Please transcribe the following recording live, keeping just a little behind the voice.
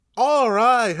All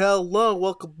right, hello,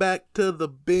 welcome back to the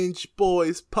Binge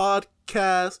Boys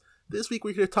podcast. This week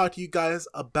we're here to talk to you guys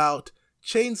about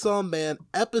Chainsaw Man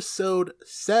episode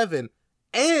 7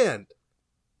 and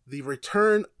the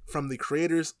return from the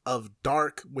creators of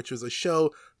Dark, which was a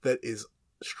show that is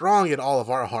strong in all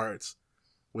of our hearts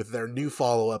with their new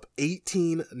follow-up,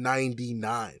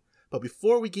 1899. But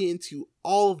before we get into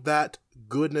all of that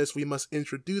goodness, we must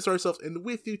introduce ourselves. And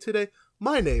with you today,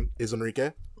 my name is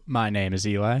Enrique. My name is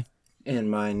Eli.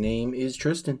 And my name is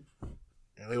Tristan.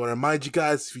 And we want to remind you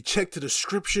guys, if you check the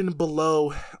description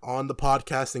below on the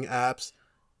podcasting apps,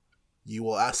 you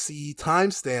will see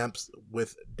timestamps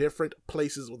with different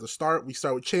places with the start. We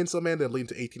start with Chainsaw Man, then lead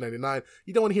to 1899.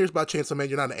 You don't want to hear about Chainsaw Man,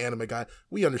 you're not an anime guy.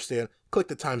 We understand. Click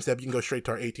the timestamp, you can go straight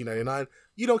to our 1899.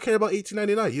 You don't care about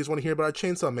 1899, you just want to hear about our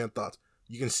Chainsaw Man thoughts.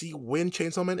 You can see when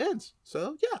Chainsaw Man ends.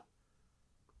 So, yeah.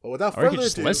 But without further ado... Or you can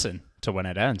just listen to when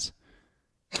it ends.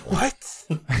 What?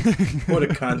 What a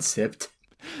concept.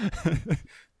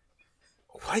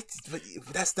 What? But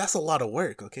that's a lot of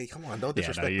work, okay? Come on, don't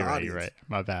disrespect the audience. You're right.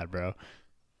 My bad, bro.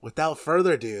 Without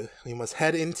further ado, we must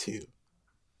head into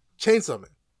Chainsaw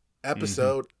Man,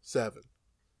 episode 7.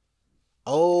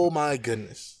 Oh my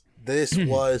goodness. This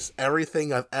was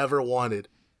everything I've ever wanted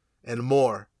and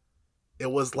more.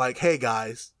 It was like, hey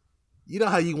guys, you know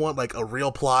how you want like a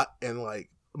real plot and like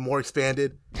more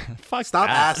expanded? Stop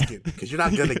asking, because you're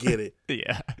not going to get it.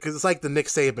 Yeah. Because it's like the Nick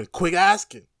Saban, quit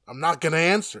asking. I'm not going to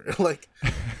answer. Like,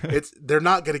 they're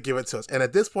not going to give it to us. And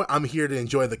at this point, I'm here to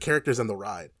enjoy the characters and the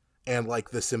ride and like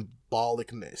the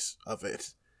symbolicness of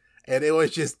it. And it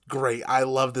was just great. I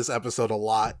love this episode a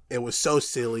lot. It was so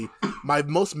silly. My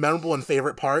most memorable and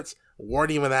favorite parts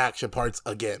weren't even the action parts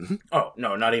again. Oh,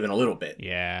 no, not even a little bit.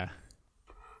 Yeah.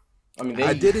 I mean,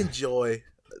 I did enjoy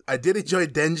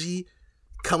Denji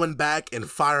coming back and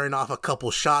firing off a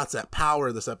couple shots at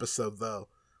Power this episode, though,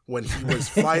 when he was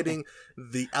fighting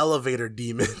the elevator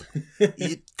demon,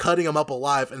 cutting him up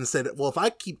alive, and said, well, if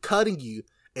I keep cutting you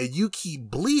and you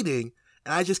keep bleeding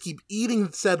and I just keep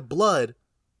eating said blood,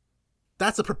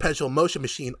 that's a perpetual motion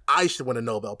machine. I should win a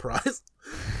Nobel Prize.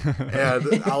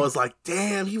 And I was like,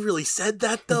 damn, he really said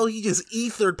that, though? He just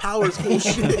ethered Power's whole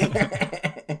shit.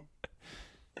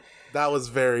 That was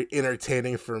very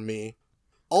entertaining for me.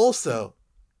 Also,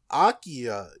 Aki,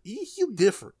 he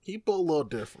different. He put a little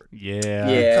different. Yeah.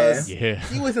 Because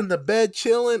he was in the bed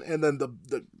chilling, and then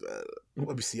the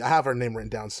let me see. I have her name written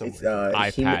down somewhere.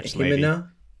 Eye patch lady. Himena?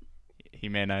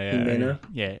 Himena.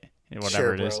 Yeah. Whatever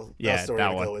sure, it is. Bro. Yeah,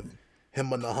 that one. Go with.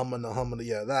 Humana.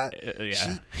 Yeah, that.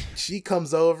 Yeah. She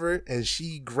comes over and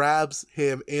she grabs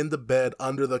him in the bed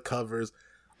under the covers,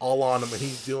 all on him, and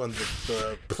he's doing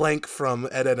the plank from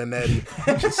Ed, Edd n Eddy.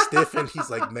 He's stiff, and he's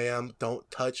like, ma'am, don't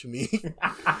touch me.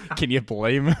 Can you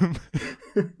blame him?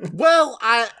 Well,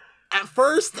 at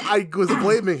first I was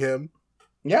blaming him.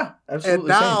 Yeah, absolutely. And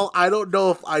now I don't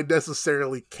know if I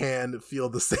necessarily can feel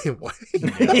the same way.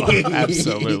 No,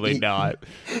 absolutely not.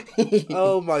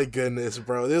 Oh my goodness,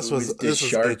 bro. This was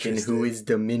shark and who is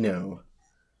the minnow?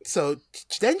 So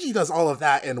Denji does all of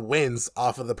that and wins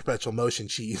off of the perpetual motion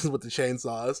cheese with the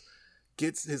chainsaws.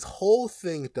 Gets his whole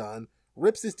thing done.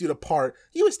 Rips this dude apart.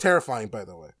 He was terrifying, by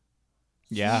the way.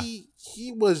 Yeah.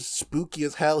 He was spooky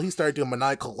as hell. He started doing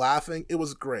maniacal laughing. It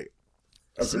was great.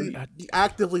 He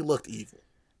actively looked evil.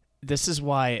 This is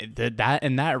why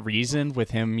that reason with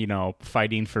him,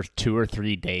 fighting for 2 or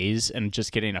 3 days and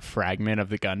just getting a fragment of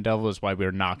the Gun Devil is why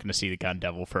we're not going to see the Gun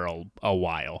Devil for a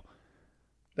while.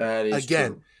 That is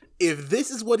again. True. If this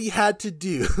is what he had to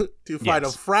do to fight a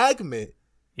fragment,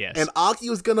 and Aki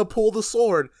was going to pull the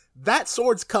sword, that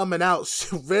sword's coming out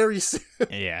very soon.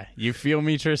 Yeah, you feel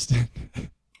me, Tristan?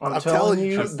 I'm telling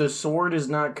you, the sword is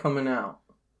not coming out.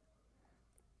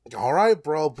 All right,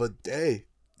 bro, but hey.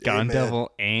 Gun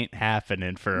Devil ain't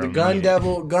happening for a minute.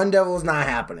 Gun Devil is not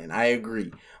happening. I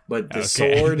agree. But the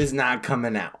sword is not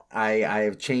coming out. I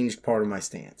have changed part of my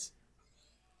stance.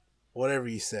 Whatever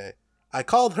you say. I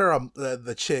called her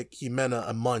the chick Himena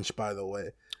a munch, by the way,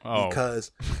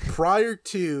 because prior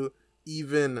to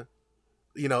even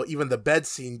the bed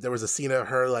scene, there was a scene of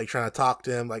her like trying to talk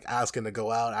to him, like asking to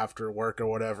go out after work or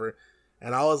whatever,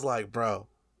 and I was like, bro,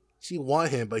 she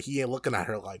want him, but he ain't looking at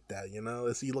her like that,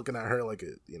 Is he looking at her like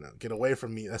get away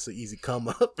from me? That's an easy come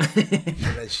up. And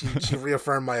then she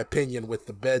reaffirmed my opinion with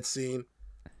the bed scene.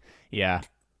 Yeah,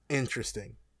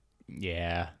 interesting.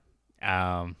 Yeah.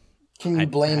 Can you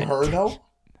blame her, though?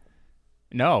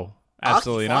 No,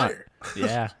 absolutely not.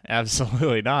 Yeah,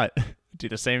 absolutely not. Do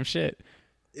the same shit.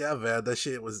 Yeah, man, that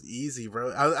shit was easy,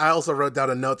 bro. I also wrote down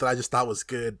a note that I just thought was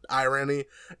good. Irony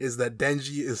is that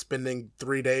Denji is spending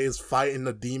 3 days fighting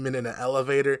a demon in an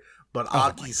elevator, but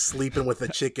Aki's sleeping with a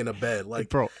chick in a bed. Like,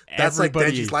 bro, that's like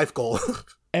Denji's life goal.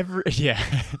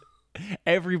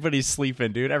 Everybody's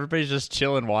sleeping, dude. Everybody's just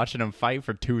chilling, watching him fight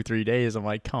for 2-3 days. I'm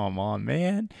like, come on,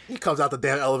 man. He comes out the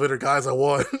damn elevator, guys. I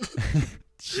won.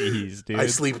 Jeez, dude. I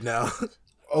sleep now.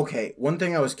 Okay, one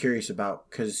thing I was curious about,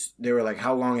 because they were like,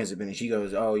 how long has it been? And she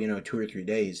goes, 2 or 3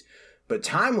 days. But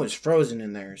time was frozen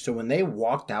in there. So when they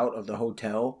walked out of the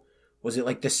hotel, was it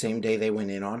like the same day they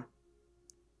went in on?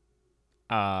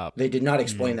 They did not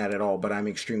explain that at all, but I'm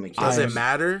extremely curious. Does it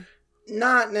matter?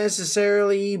 Not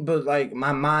necessarily, but like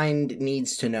my mind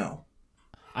needs to know.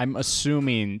 I'm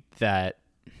assuming that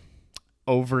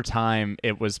over time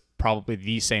it was probably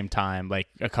the same time, like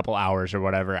a couple hours or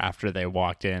whatever after they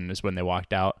walked in is when they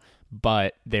walked out,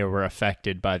 but they were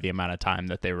affected by the amount of time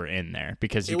that they were in there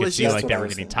because you could see like they were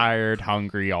getting tired,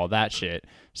 hungry, all that shit.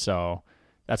 So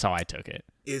that's how I took it.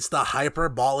 It's the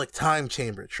hyperbolic time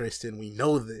chamber, Tristan. We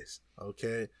know this,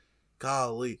 okay?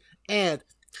 Golly. And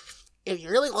if you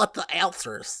really want the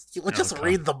answers, you would just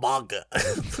read the manga.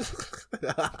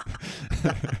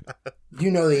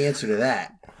 You know the answer to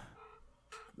that.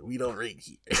 We don't read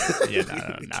here.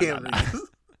 Yeah, we can't read.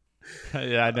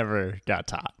 Yeah, I never got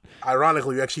taught.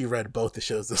 Ironically, we actually read both the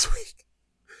shows this week.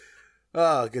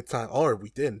 Oh, good time. Or we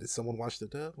didn't. Did someone watch the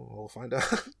dub? We'll find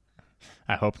out.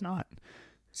 I hope not.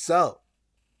 So,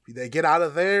 they get out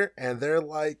of there, and they're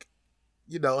like,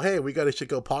 hey, should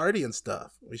go party and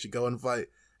stuff. We should go invite.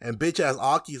 And bitch-ass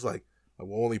Aki's like, I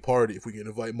will only party if we can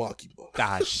invite Makima.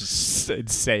 Gosh, it's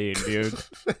insane, dude.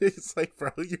 It's like,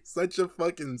 bro, you're such a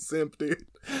fucking simp, dude.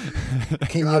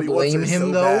 Can you blame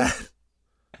him, though? Bad.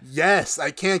 Yes,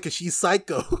 I can, because she's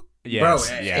psycho. Yes,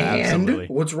 bro, yeah, and absolutely.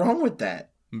 What's wrong with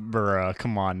that? Bruh,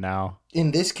 come on now.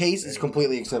 In this case, it's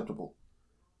completely acceptable.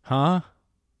 Huh?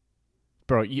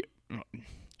 Bro,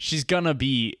 she's gonna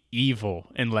be evil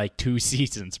in like 2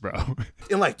 seasons, bro.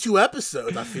 In like 2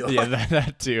 episodes, I feel yeah, like.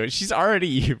 that too. She's already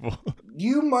evil.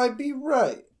 You might be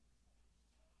right.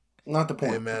 Not the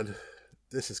point. Hey, man,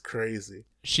 this is crazy.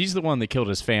 She's the one that killed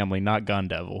his family, not Gun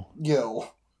Devil. Yo,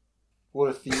 what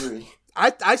a theory.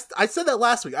 I said that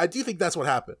last week. I do think that's what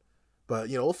happened. But,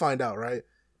 we'll find out, right?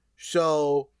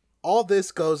 So, all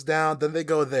this goes down, then they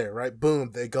go there, right?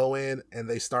 Boom, they go in and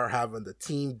they start having the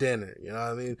team dinner, you know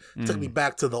what I mean? Took me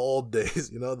back to the old days,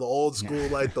 the old school,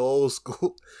 like the old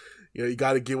school. You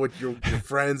got to get with your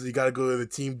friends, you got to go to the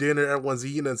team dinner, everyone's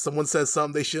eating, and someone says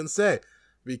something they shouldn't say.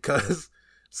 Because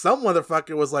some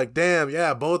motherfucker was like, damn,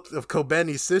 yeah, both of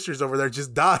Kobeni's sisters over there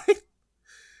just died.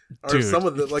 Or Dude. Some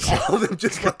of them, like all of them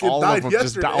just fucking died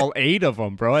yesterday. All 8 of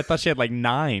them, bro. I thought she had like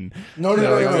 9. No. They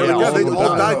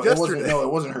all died yesterday.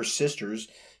 It wasn't her sisters.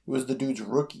 It was the dude's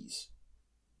rookies.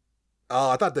 Oh,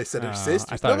 I thought they said her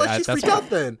sisters. She's freaked out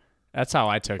then. That's how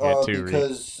I took it too.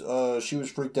 Because she was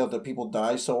freaked out that people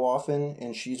die so often,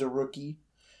 and she's a rookie,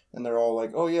 and they're all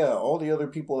like, "Oh yeah, all the other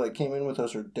people that came in with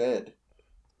us are dead."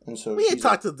 And so we need to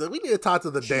talk to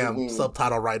the damn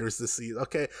subtitle writers this season.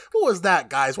 Okay, who was that,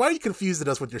 guys? Why are you confusing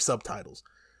us with your subtitles?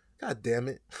 God damn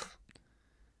it!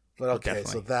 But okay,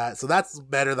 Definitely. so that's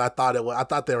better than I thought it was. I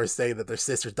thought they were saying that their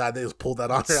sisters died. They just pulled that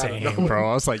on her. Same,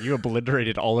 bro. I was like, you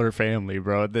obliterated all her family,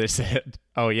 bro. They said,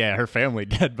 oh yeah, her family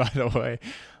dead, by the way.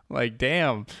 Like,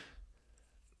 damn.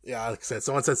 Yeah, like I said,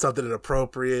 someone said something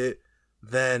inappropriate.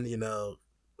 Then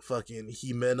fucking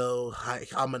Himeno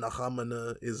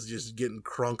Hamana is just getting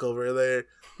crunk over there.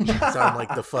 Sound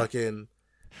like the fucking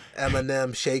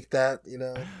Eminem Shake That,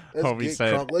 Let's Homie get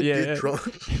said, crunk. Let's get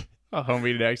drunk. A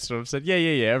homie next to him said, yeah.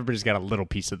 Everybody's got a little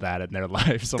piece of that in their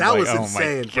life. So that I'm was like,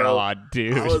 insane, oh my God,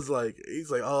 dude. I was like,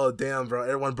 he's like, oh, damn, bro.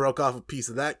 Everyone broke off a piece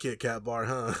of that Kit Kat bar,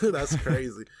 huh? That's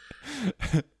crazy.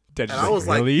 And I was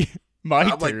really? Like,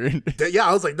 my turn. Like,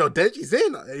 I was like, no, Denji's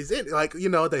in. He's in. Like,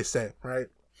 what they say, right?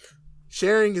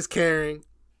 Sharing is caring,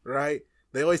 right?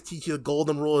 They always teach you the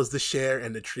golden rule is to share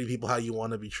and to treat people how you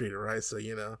want to be treated, right? So,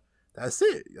 that's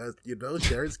it.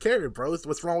 Share is caring, bro.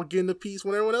 What's wrong with getting a piece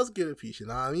when everyone else getting a piece? You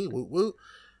know what I mean? Woo woo.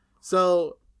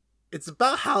 So, it's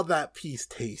about how that piece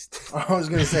tastes. I was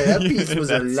going to say, that piece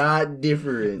was a lot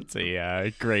different. It's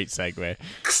a great segue.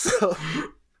 So,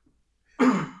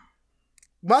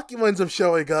 Makima ends up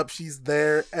showing up. She's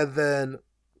there, and then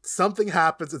something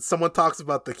happens, and someone talks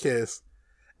about the kiss.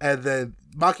 And then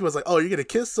Makima's like, oh, you're going to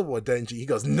kiss someone, Denji? He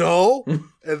goes, no. And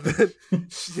then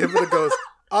Himeno goes,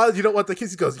 oh, you don't want the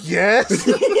kiss? He goes, yes.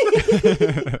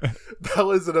 That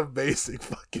was an amazing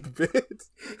fucking bit.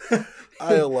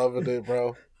 I love it,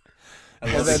 bro.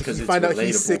 And then you find out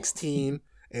he's 16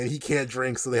 and he can't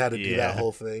drink, so they had to do that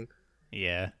whole thing.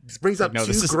 Yeah. This brings up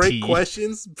 2 great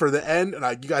questions for the end,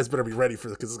 and you guys better be ready for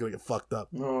this because it's going to get fucked up.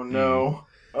 Oh, no.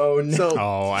 Oh no! So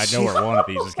I know where one of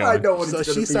these is going. I know what so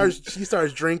it's gonna she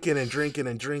starts drinking and drinking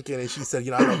and drinking, and she said,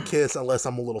 I don't kiss unless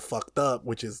I'm a little fucked up,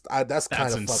 which is that's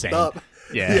kind of insane. fucked up.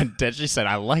 Yeah, and then she said,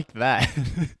 I like that.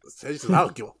 So she said, I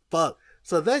don't give a fuck.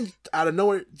 So then out of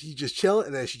nowhere, he just chilling,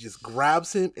 and then she just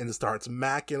grabs him and starts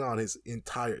macking on his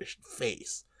entire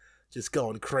face, just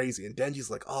going crazy. And Denji's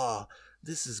like, oh,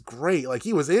 this is great. Like,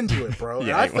 he was into it, bro.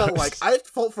 Yeah, and I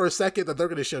felt for a second that they're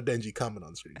going to show Denji coming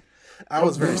on screen. I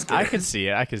was very scared. I could see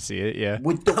it, yeah.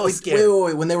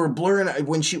 Wait, when they were blurring,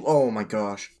 oh my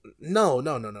gosh. No.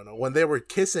 When they were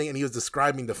kissing and he was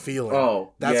describing the feeling.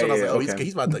 Oh, that's yeah, when I was like, okay.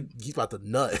 he's about to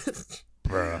nut.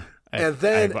 Bruh. And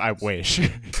then I wish.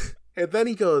 And then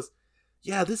he goes,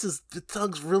 yeah, the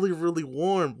tongue's really, really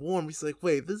warm. He's like,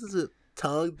 wait, this isn't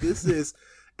tongue. This is,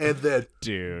 and then,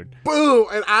 dude, boom.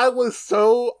 And I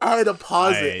had to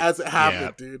pause it as it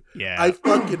happened, dude. Yeah. I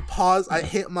fucking paused. I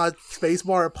hit my space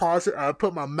bar and paused it. I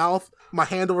put my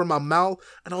hand over my mouth,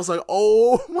 and I was like,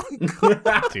 oh my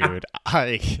God. Dude,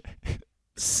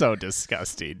 so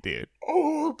disgusting, dude.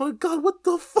 Oh my God, what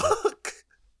the fuck?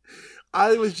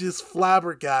 I was just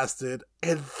flabbergasted.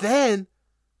 And then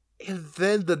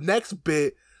the next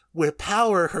bit with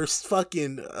Power, her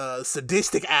fucking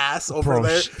sadistic ass over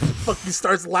there, fucking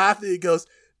starts laughing and goes,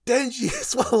 Denji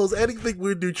swallows anything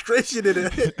with nutrition in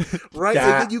it, right?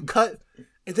 And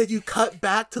then you cut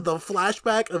back to the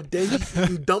flashback of Denji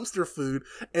eating dumpster food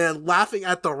and laughing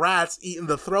at the rats eating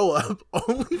the throw up,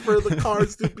 only for the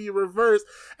cards to be reversed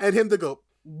and him to go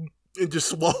and just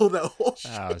swallow that whole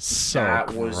shit.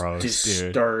 That was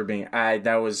disturbing. Dude.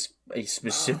 That was a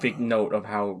specific note of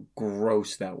how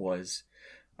gross that was.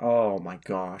 Oh my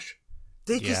gosh.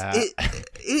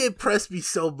 It impressed me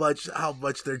so much how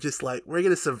much they're just like, we're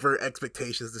gonna subvert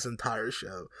expectations this entire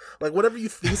show. Like, whatever you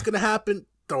think's gonna happen,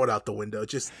 throw it out the window.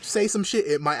 Just say some shit,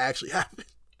 it might actually happen.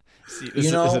 See,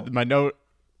 my note.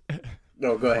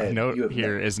 No, go ahead. My note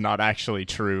here is not actually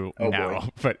true now, boy.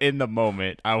 but in the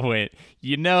moment, I went,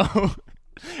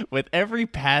 with every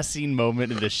passing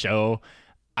moment in the show,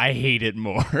 I hate it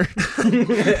more.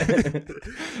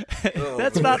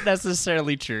 That's not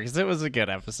necessarily true, because it was a good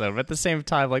episode, but at the same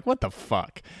time, like, what the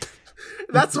fuck?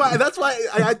 That's why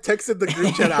I texted the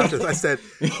group chat after. I said,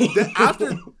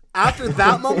 after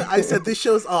that moment, I said, this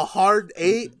show's a hard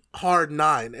 8, hard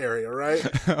 9 area, right?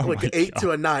 Like an 8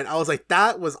 to a 9. I was like,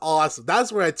 that was awesome.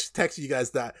 That's where I texted you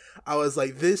guys that. I was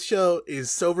like, this show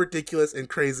is so ridiculous and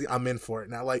crazy. I'm in for it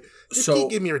now. Like, just keep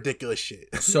giving me ridiculous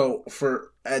shit. So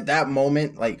at that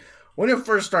moment, like when it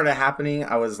first started happening,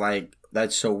 I was like,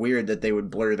 that's so weird that they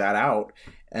would blur that out.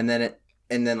 And then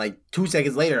like 2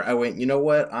 seconds later, I went, you know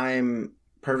what? I'm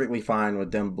perfectly fine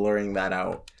with them blurring that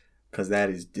out, because that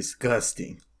is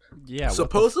disgusting. Yeah.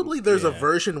 Supposedly, there's a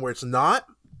version where it's not.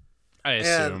 I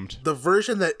assumed. And the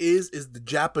version that is the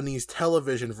Japanese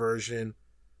television version,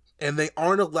 and they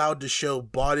aren't allowed to show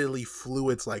bodily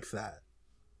fluids like that.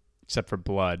 Except for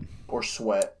blood. Or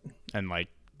sweat. And like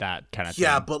that kind of thing.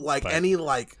 Yeah, but any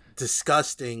like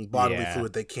disgusting bodily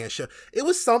fluid they can't show. It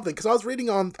was something, because I was reading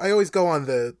I always go on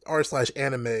the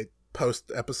r/anime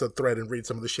post episode thread and read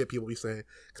some of the shit people be saying,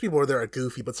 because people are there are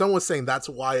goofy, but someone was saying that's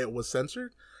why it was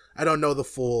censored. I don't know the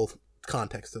full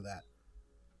context of that.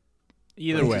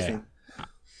 Either way,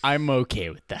 I'm okay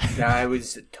with that. I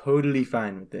was totally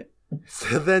fine with it.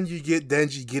 So then you get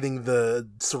Denji getting the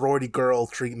sorority girl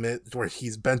treatment, where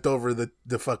he's bent over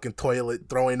the fucking toilet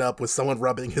throwing up with someone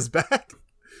rubbing his back.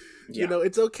 Yeah.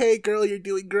 It's okay, girl, you're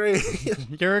doing great.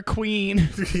 You're a queen.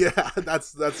 Yeah,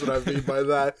 that's what I mean by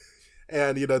that.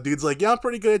 And, dude's like, yeah, I'm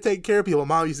pretty good at taking care of people.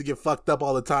 Mom used to get fucked up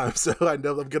all the time, so I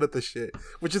know I'm good at this shit.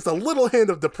 Which is a little hint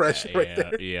of depression right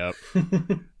there. Yep.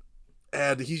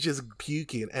 And he's just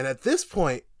puking. And at this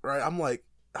point, right, I'm like,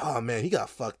 oh, man, he got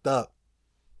fucked up.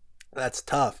 That's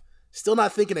tough. Still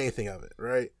not thinking anything of it,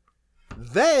 right?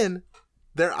 Then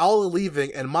they're all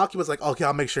leaving, and Maki was like, okay,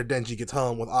 I'll make sure Denji gets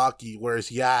home with Aki. Where's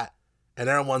he at? And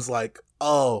everyone's like,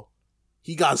 oh,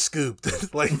 he got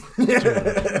scooped. Like,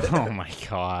 oh my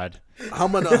God.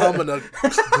 Hamana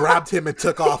grabbed him and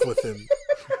took off with him.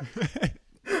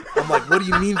 I'm like, what do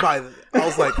you mean by that? I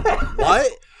was like,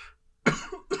 what?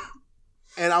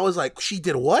 And I was like, she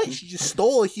did what? She just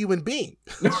stole a human being.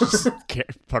 Just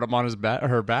put him on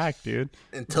her back, dude.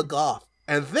 And took off.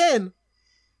 And then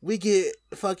we get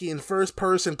fucking first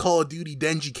person Call of Duty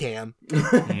Denji cam.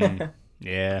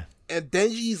 Yeah. And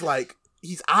Denji's like,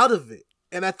 he's out of it.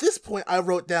 And at this point, I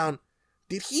wrote down,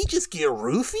 did he just get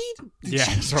roofied?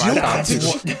 That's what I thought.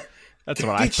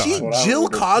 Did she Jill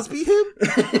Cosby him?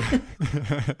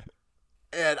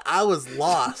 And I was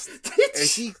lost.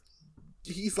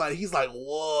 he's like,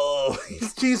 whoa,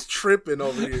 she's tripping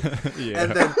over here. Yeah.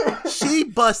 And then she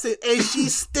busted, and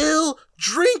she's still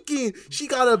drinking. She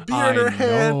got a beer in her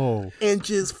hand and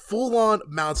just full on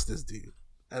mounts this dude.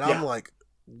 And I'm like,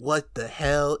 what the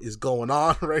hell is going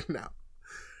on right now?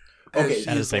 Okay,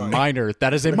 that is a minor.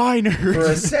 That is a minor.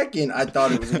 For a second, I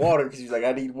thought it was water because he was like,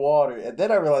 I need water. And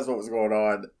then I realized what was going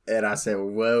on. And I said,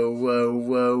 whoa, whoa,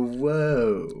 whoa,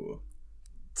 whoa.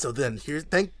 So then here's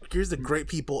the great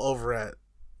people over at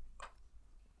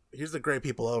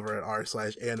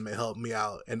r/anime help me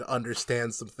out and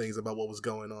understand some things about what was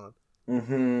going on.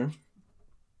 Mm-hmm.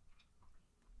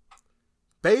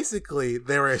 Basically,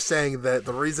 they were saying that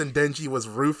the reason Denji was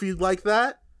roofied like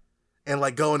that and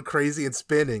like going crazy and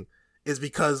spinning is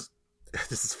because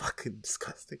this is fucking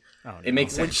disgusting. Oh, it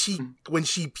makes sense. When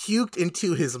she puked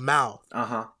into his mouth,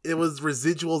 it was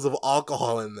residuals of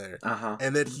alcohol in there.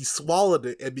 And then he swallowed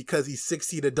it, and because he's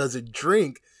 16 and doesn't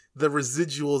drink, the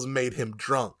residuals made him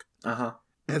drunk.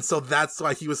 And so that's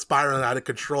why he was spiraling out of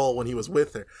control when he was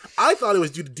with her. I thought it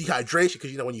was due to dehydration,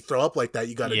 because when you throw up like that,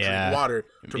 you gotta drink water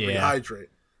to rehydrate.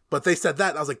 But they said that,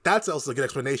 and I was like, that's also a good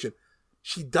explanation.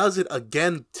 She does it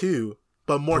again too,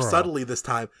 but more subtly this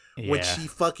time. When she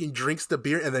fucking drinks the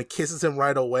beer and then kisses him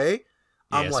right away,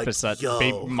 I'm like, yo.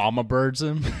 Baby mama birds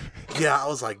him. Yeah, I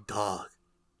was like, dog,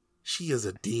 she is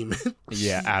a demon.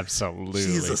 Yeah, absolutely.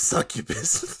 She's a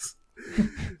succubus.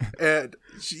 And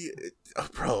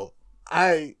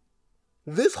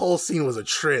this whole scene was a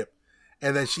trip.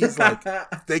 And then she's like,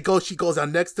 she goes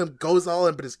down next to him, goes all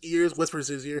in but his ears, whispers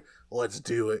in his ear, let's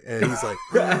do it. And he's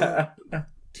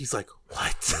like,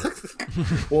 what?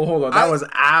 Well, hold on. That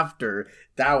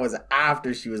was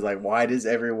after she was like, why does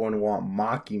everyone want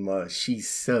Makima? She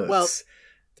sucks. Well,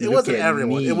 it wasn't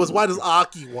everyone. It was, why does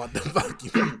Aki want the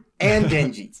Makima? And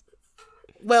Denji.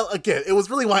 Well, again, it was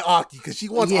really why Aki, because she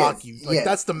wants Aki.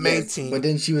 That's the main team. But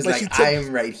then she was I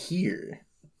am right here.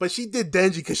 But she did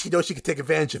Denji because she knows she could take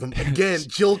advantage of him. Again,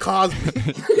 Jill Cosby.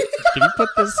 Can you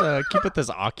put this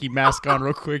Aki mask on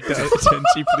real quick,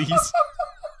 Denji, please?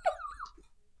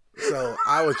 So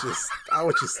I was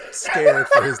just scared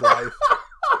for his life.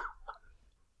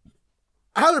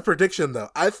 I have a prediction though.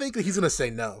 I think that he's gonna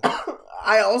say no.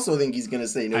 I also think he's gonna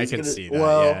say no. I can see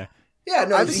that.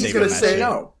 I think he's gonna say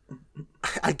no.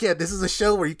 Again, this is a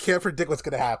show where you can't predict what's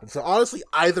gonna happen. So honestly,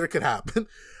 either could happen.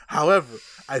 However,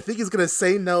 I think he's gonna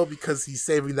say no because he's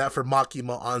saving that for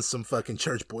Makima on some fucking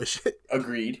church boy shit.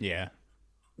 Agreed. Yeah.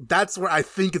 That's where I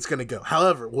think it's gonna go.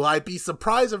 However, will I be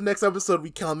surprised if next episode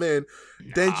we come in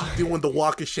Denji doing the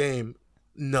walk of shame?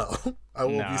 No, I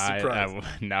won't be surprised.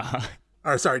 Nah.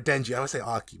 Or sorry, Denji. I would say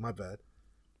Aki. My bad.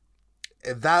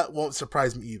 And that won't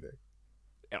surprise me either.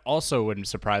 It also wouldn't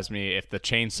surprise me if the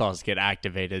chainsaws get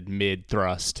activated mid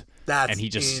thrust. That's and he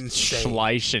just insane.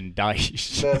 Slice and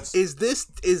dice. Is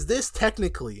this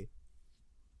technically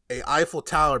a Eiffel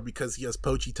Tower because he has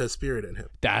Pochita's spirit in him?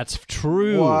 That's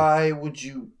true. Why would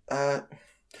you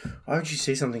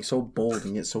say something so bold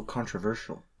and yet so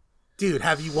controversial? Dude,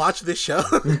 have you watched this show?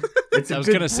 It's a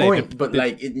good point, but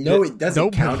it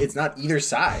doesn't count. It's not either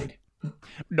side.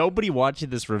 Nobody watching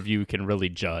this review can really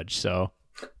judge, so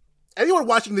anyone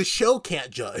watching this show can't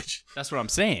judge. That's what I'm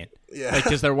saying. Yeah,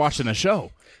 because they're watching the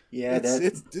show. Yeah, that's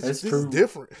true. This is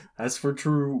different. That's for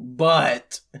true,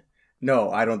 but no,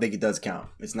 I don't think it does count.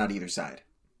 It's not either side.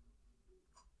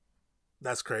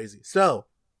 That's crazy. So,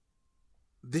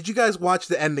 did you guys watch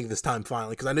the ending this time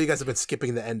finally? Because I know you guys have been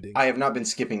skipping the ending. I have not been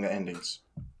skipping the endings.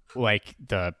 Like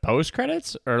the post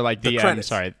credits, or like the credits.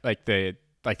 Sorry, like the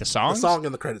songs. The song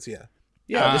and the credits, yeah.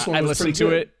 Yeah, this one was I listened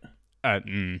to it.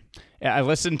 Yeah, I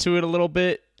listened to it a little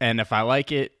bit, and if I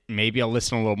like it, maybe I'll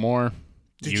listen a little more.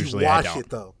 Did Usually you watch I don't. it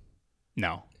though?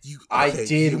 No. I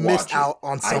did. You watch missed it. out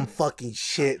on some fucking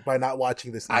shit by not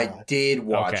watching this. I did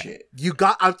watch it.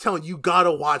 I'm telling you,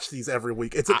 gotta watch these every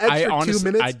week. It's an extra honestly, 2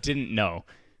 minutes. I didn't know.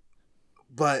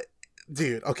 But,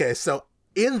 dude, okay, so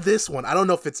in this one, I don't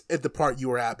know if it's at the part you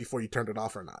were at before you turned it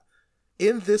off or not.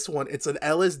 In this one, it's an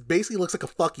basically looks like a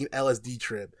fucking LSD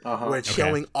trip, where it's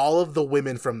showing all of the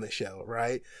women from the show,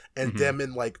 right? And them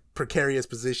in like precarious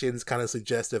positions, kind of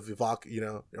suggestive,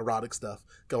 erotic stuff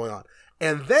going on.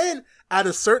 And then at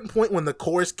a certain point when the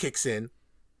chorus kicks in,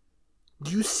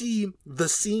 you see the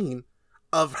scene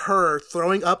of her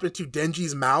throwing up into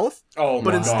Denji's mouth. Oh,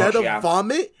 but instead of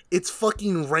vomit, it's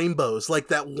fucking rainbows, like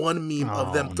that one meme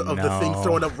of them the thing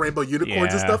throwing up rainbow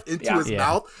unicorns and stuff into his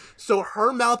mouth. So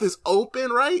her mouth is open,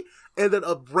 right? And then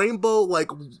a rainbow like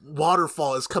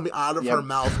waterfall is coming out of her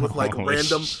mouth with like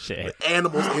random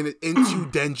animals in it into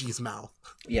Denji's mouth.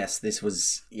 Yes, that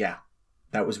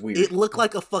was weird. It looked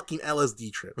like a fucking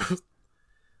LSD trip.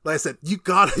 Like I said, you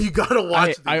gotta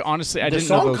watch. I honestly, I didn't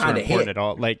know those were important at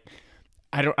all. Like,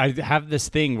 I have this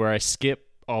thing where I skip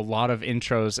a lot of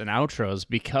intros and outros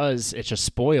because it just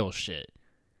spoils shit.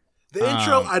 The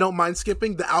intro, I don't mind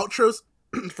skipping. The outros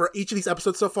for each of these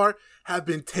episodes so far have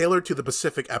been tailored to the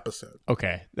specific episode.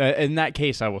 Okay. In that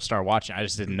case, I will start watching. I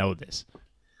just didn't know this.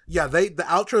 Yeah, the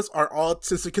outros are all,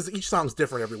 because each song's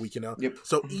different every week, you know? Yep.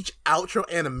 So each outro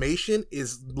animation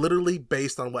is literally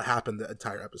based on what happened the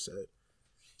entire episode.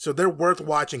 So they're worth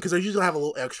watching, because they usually have a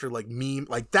little extra, like, meme.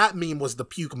 Like, that meme was the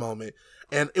puke moment,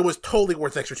 and it was totally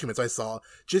worth extra 2 minutes I saw,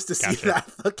 just to see that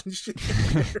fucking shit.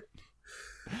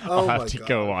 I'll have to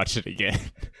go watch it again.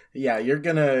 Yeah, you're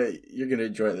gonna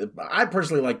enjoy it. I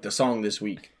personally like the song this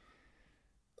week.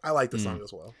 I like the song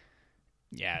as well.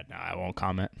 Yeah, no, I won't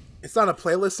comment. It's not a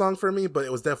playlist song for me, but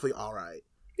it was definitely all right.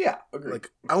 Yeah, agreed.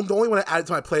 Like, the only one I added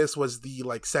to my playlist was the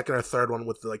like second or third one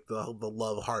with the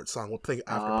Love Heart song. We'll think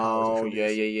after. Oh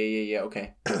yeah.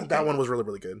 Okay, that one was really,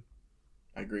 really good.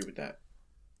 I agree with that.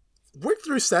 We're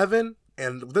through 7,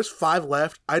 and there's 5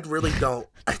 left. I really don't.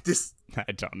 I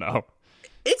don't know.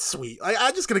 It's sweet.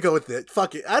 I'm just gonna go with it.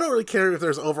 Fuck it. I don't really care if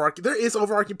there's overarching. There is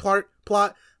overarching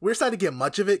plot. We're starting to get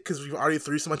much of it because we've already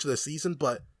through so much of the season.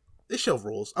 But this show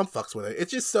rules. I'm fucks with it.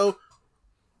 It's just so.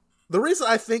 The reason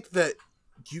I think that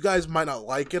you guys might not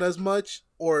like it as much,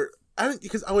 or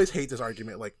because I always hate this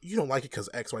argument, like you don't like it because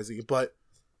XYZ, but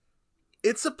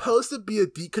it's supposed to be a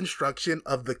deconstruction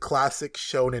of the classic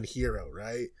shonen hero,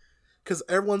 right? Because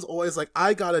everyone's always like,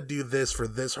 I gotta do this for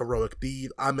this heroic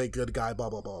deed. I'm a good guy. Blah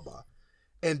blah blah blah.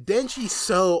 And Denji's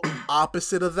so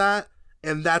opposite of that,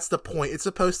 and that's the point. It's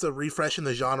supposed to refreshen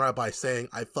the genre by saying,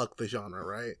 I fuck the genre,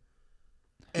 right?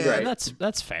 And right.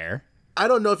 That's fair. I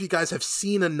don't know if you guys have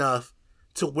seen enough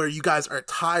to where you guys are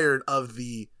tired of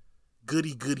the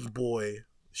goody boy,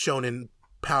 shonen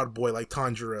powered boy like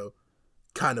Tanjiro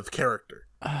kind of character.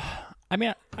 I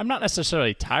mean, I'm not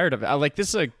necessarily tired of it. This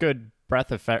is a good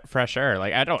breath of fresh air.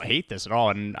 Like, I don't hate this at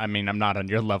all, and I mean, I'm not on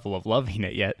your level of loving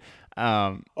it yet.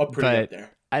 Pretty up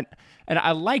there. And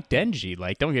I like Denji.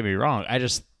 Like, don't get me wrong. I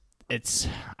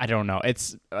don't know.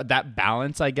 It's that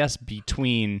balance, I guess,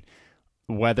 between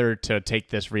whether to take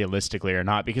this realistically or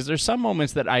not. Because there's some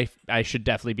moments that I should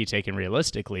definitely be taken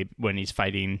realistically when he's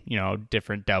fighting,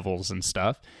 different devils and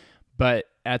stuff. But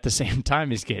at the same time,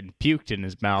 he's getting puked in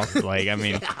his mouth. Like, I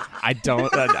mean, I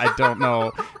don't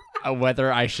know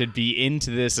whether I should be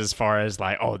into this as far as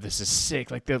like, oh, this is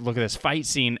sick. Like, look at this fight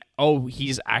scene. Oh,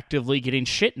 he's actively getting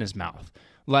shit in his mouth.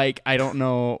 Like, I don't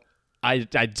know. I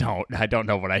don't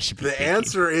know what I should be thinking.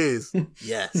 Answer is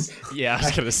yes. Yeah, I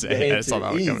was gonna say. The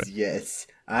answer is yes.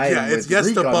 It's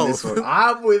yes to both.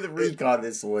 I'm with Reek on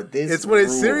this one. It's when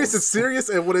it's serious,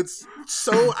 and when it's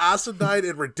so asinine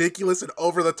and ridiculous and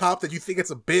over the top that you think it's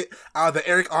a bit out of the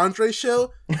Eric Andre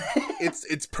show.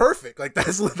 it's perfect. Like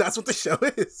that's what the show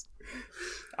is.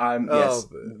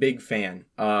 Big fan.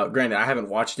 Granted, I haven't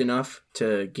watched enough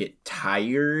to get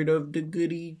tired of the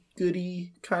goody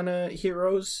kind of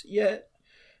heroes yet.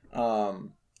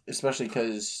 Especially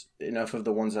because enough of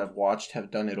the ones I've watched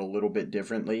have done it a little bit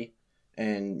differently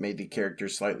and made the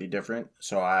characters slightly different.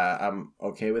 So I'm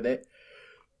okay with it.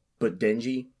 But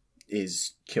Denji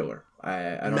is killer.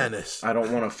 I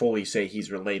don't want to fully say he's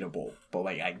relatable, but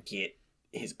like I get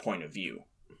his point of view.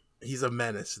 He's a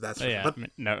menace. That's yeah. But,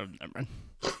 no, never mind.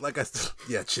 Like I said,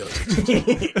 yeah, chill.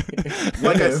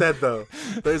 Like I said though,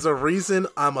 there's a reason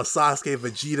I'm a Sasuke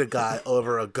Vegeta guy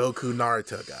over a Goku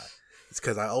Naruto guy. It's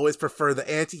because I always prefer the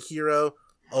anti-hero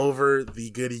over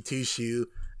the goody two-shoe,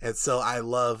 and so I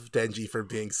love Denji for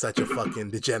being such a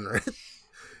fucking degenerate.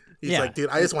 He's like, dude,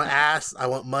 I just want ass, I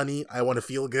want money, I want to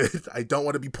feel good, I don't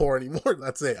want to be poor anymore.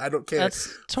 That's it. I don't care.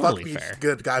 That's totally Fuck fair. Be a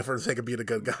good guy for the sake of being a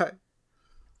good guy.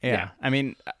 Yeah. I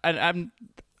mean, I'm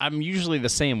usually the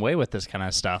same way with this kind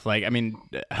of stuff. Like, I mean,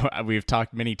 we've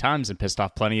talked many times and pissed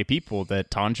off plenty of people that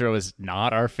Tanjiro is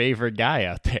not our favorite guy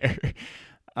out there.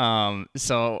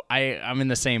 So I'm in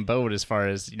the same boat as far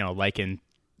as, liking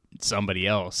somebody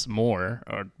else more,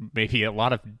 or maybe a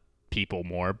lot of people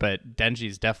more, but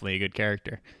Denji's definitely a good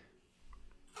character.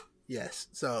 Yes.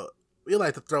 So we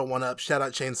like to throw one up. Shout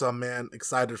out Chainsaw Man.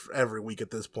 Excited for every week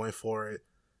at this point for it.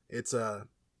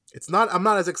 I'm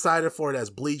not as excited for it as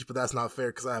Bleach, but that's not fair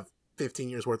because I have 15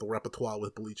 years worth of repertoire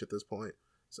with Bleach at this point.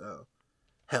 So,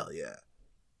 hell yeah.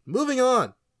 Moving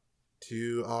on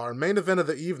to our main event of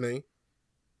the evening.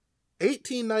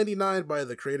 1899 by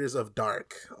the creators of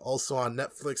Dark, also on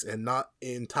Netflix and not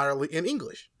entirely in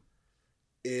English.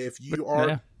 If you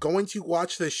are going to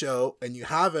watch this show and you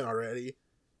haven't already,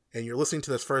 and you're listening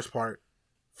to this first part,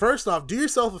 First off, do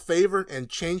yourself a favor and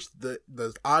change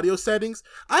the audio settings.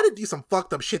 I had to do some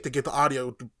fucked up shit to get the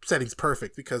audio settings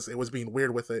perfect because it was being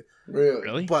weird with it.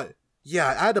 Really? But yeah,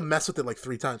 I had to mess with it like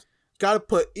 3 times. Got to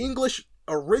put English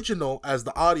original as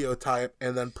the audio type,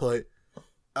 and then put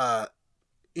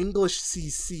English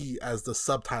CC as the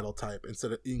subtitle type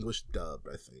instead of English dub,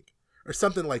 I think, or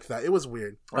something like that. It was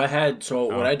weird. What I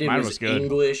did was good.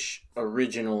 English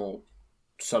original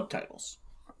subtitles.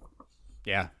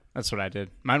 Yeah, that's what I did.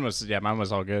 Mine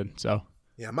was all good. So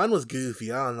Yeah, mine was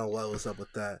goofy. I don't know what was up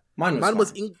with that. Mine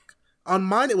was on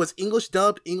mine. It was English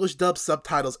dubbed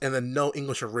subtitles, and then no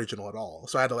English original at all.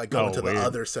 So I had to like go into weird. the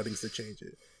other settings to change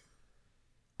it.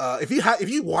 If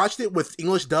you watched it with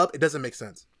English dub, it doesn't make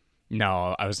sense.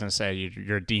 no, I was gonna say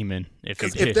you're a demon if you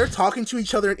Because did. if they're talking to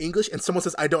each other in English and someone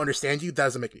says, "I don't understand you," that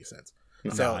doesn't make any sense.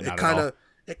 So not it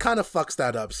at kind of fucks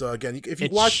that up. So again, if you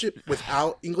watch it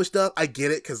without English dub, I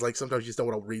get it because like sometimes you just don't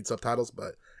want to read subtitles,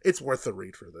 but it's worth the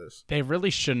read for this. They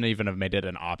really shouldn't even have made it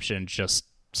an option, just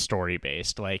story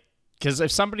based. Like, because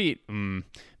if somebody,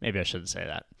 maybe I shouldn't say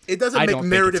that. It doesn't I make don't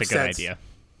narrative think it's a good sense. idea.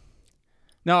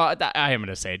 No, I am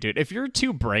gonna say, dude, if you're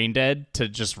too brain dead to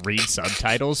just read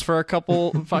subtitles for a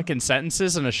couple fucking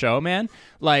sentences in a show, man,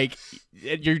 like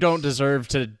you don't deserve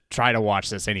to try to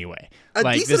watch this anyway. A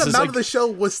like, decent this is amount like, of the show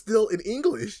was still in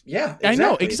English. Yeah, I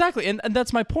know, exactly. And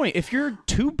that's my point. If you're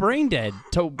too brain dead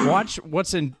to watch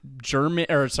what's in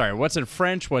what's in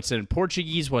French, what's in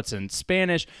Portuguese, what's in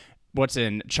Spanish, what's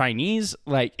in Chinese,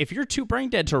 like if you're too brain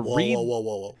dead to read,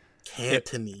 Whoa.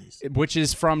 Cantonese. which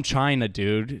is from China,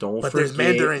 dude. Don't But forget, there's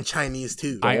Mandarin Chinese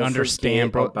too. I don't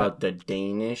understand, forget bro. about the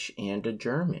Danish and the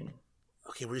German.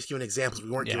 Okay, we're just giving examples. We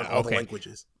weren't Yeah, doing all the okay.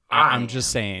 languages. I'm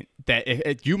just saying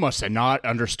that you must have not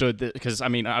understood this, because I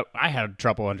mean I had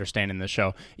trouble understanding the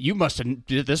show. You must have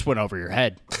this went over your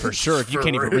head for sure if you For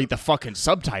can't even real. read the fucking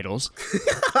subtitles.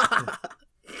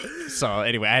 So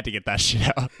anyway, I had to get that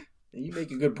shit out. You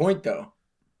make a good point, though.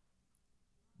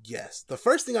 Yes. The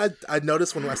first thing I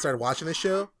noticed when I started watching this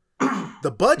show, the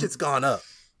budget's gone up.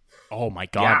 Oh my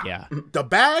god, yeah. The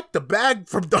bag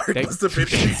from Dark They, must have been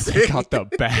they insane. got the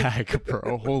bag,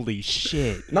 bro. Holy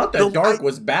shit. Not that Dark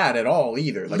was bad at all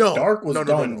either. Like No, Dark was no.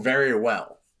 done very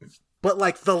well. But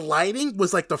like the lighting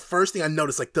was like the first thing I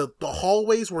noticed. Like the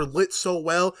hallways were lit so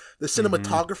well. The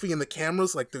cinematography and the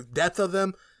cameras, like the depth of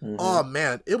them. Oh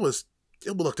man, it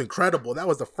looked incredible. That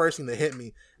was the first thing that hit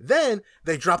me. Then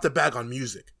they dropped the bag on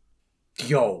music.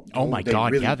 Yo. Oh my they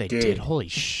god, really yeah, they did. Holy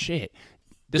shit.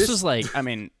 This was like, I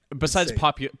mean, besides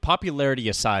Insane. popularity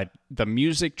aside, the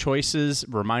music choices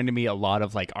reminded me a lot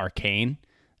of like Arcane,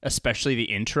 especially the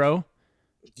intro.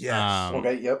 Yes.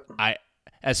 Okay, yep.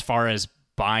 As far as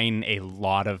buying a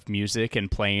lot of music and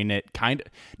playing it kind of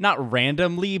not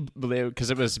randomly, because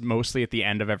it was mostly at the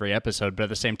end of every episode, but at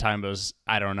the same time it was,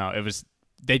 I don't know,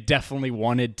 they definitely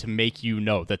wanted to make you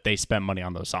know that they spent money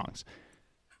on those songs.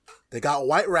 They got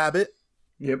White Rabbit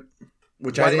Yep.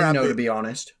 Which White I didn't know, Rabbit. to be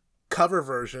honest. cover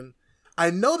version.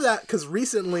 I know that because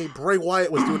recently Bray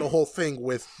Wyatt was doing a whole thing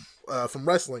with from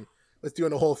wrestling. Was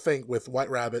doing a whole thing with White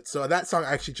Rabbit. So that song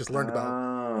I actually just learned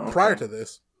about Okay. prior to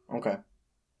this. Okay.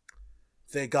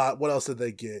 They got, what else did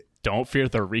they get? Don't Fear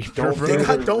the Reaper, Don't bro. They Fear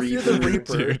got the Don't Fear the Reaper.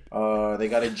 Reaper. Dude. They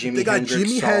got a Jimi They got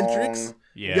Hendrix Jimi song. Hendrix.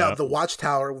 Yeah. Yeah, The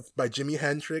Watchtower by Jimi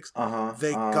Hendrix. Uh-huh.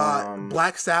 They got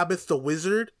Black Sabbath, The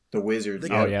Wizard. The Wizard. They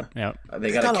Oh, got- yeah.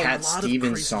 They got a Cat lot of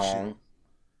Stevens crazy song. shit.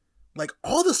 Like,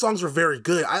 all the songs were very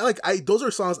good. Those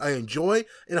are songs I enjoy,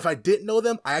 and if I didn't know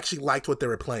them, I actually liked what they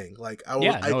were playing. Like,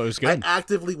 it was good. I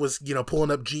actively was,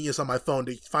 pulling up Genius on my phone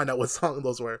to find out what song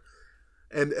those were,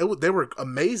 and they were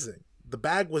amazing. The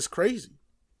bag was crazy.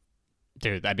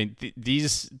 Dude, I mean,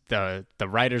 the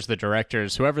writers, the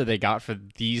directors, whoever they got for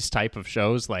these type of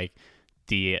shows, like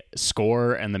the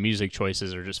score and the music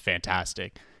choices are just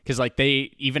fantastic. Because like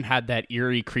they even had that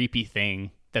eerie, creepy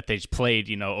thing that they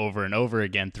played, over and over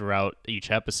again throughout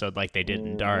each episode, like they did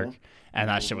in Dark, and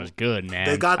that shit was good, man.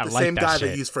 They got I the like same that guy shit.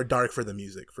 they used for Dark for the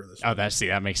music for this. Oh,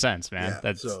 that makes sense, man.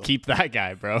 Yeah, Keep that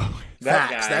guy, bro.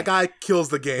 That guy kills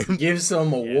the game. Give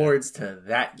some awards to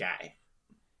that guy.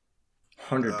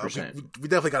 100%. We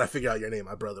definitely got to figure out your name,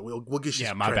 my brother. We'll get you. Yeah,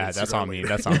 some my bad. credits That's sooner or on me. later.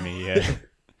 That's on me. Yeah.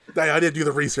 I didn't do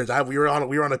the research. We were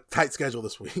on a tight schedule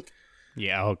this week.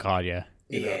 Yeah. Oh God. Yeah.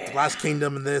 Yeah. Last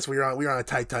Kingdom and this, we were on a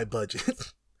tight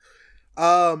budget.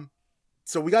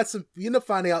 So we end up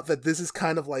finding out that this is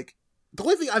kind of like, the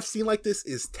only thing I've seen like this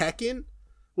is Tekken,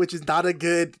 which is not a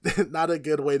good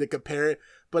way to compare it.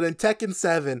 But in Tekken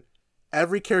 7,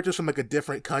 every character's from like a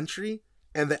different country,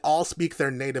 and they all speak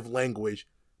their native language,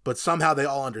 but somehow they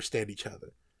all understand each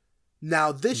other.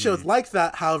 Now this show's like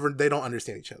that, however, they don't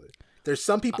understand each other. There's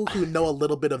some people who know a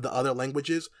little bit of the other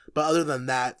languages, but other than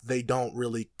that, they don't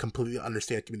really completely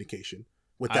understand communication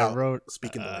without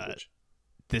speaking the language.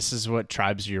 This is what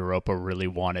Tribes of Europa really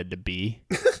wanted to be.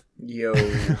 Yo.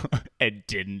 And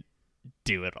didn't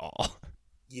do it all.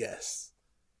 Yes.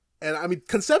 And I mean,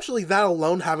 conceptually, that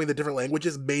alone, having the different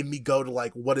languages, made me go to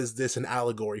like, what is this an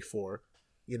allegory for?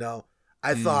 You know,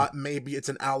 I thought maybe it's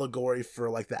an allegory for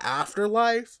like the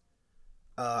afterlife.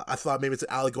 I thought maybe it's an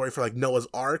allegory for like Noah's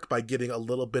Ark by getting a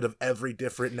little bit of every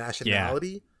different nationality.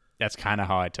 Yeah, that's kind of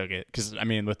how I took it. Because, I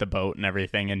mean, with the boat and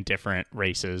everything and different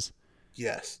races.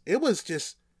 Yes. It was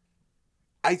just...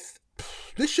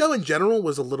 this show in general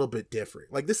was a little bit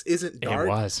different. Like, this isn't dark. It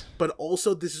was. But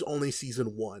also, this is only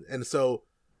season 1. And so,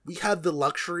 we had the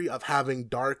luxury of having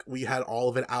dark. We had all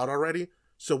of it out already.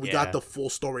 So, we got the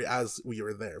full story as we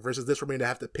were there. Versus this, we're going to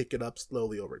have to pick it up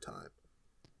slowly over time.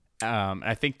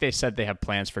 I think they said they have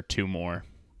plans for 2 more.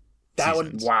 That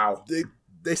seasons. one, wow.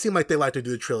 They seem like they like to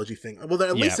do the trilogy thing. Well,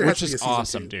 at least there has to be a season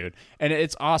awesome, 2. dude. And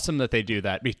it's awesome that they do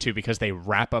that too, because they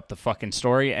wrap up the fucking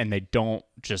story and they don't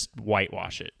just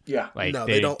whitewash it. Yeah, like no,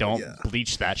 they don't yeah.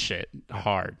 bleach that shit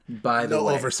hard. By the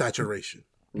way, oversaturation.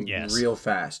 Yes, real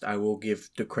fast. I will give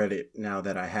the credit now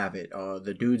that I have it.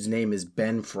 The dude's name is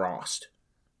Ben Frost.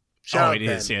 Shout out it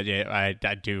Ben. is. Yeah,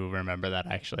 I do remember that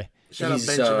actually. Shout out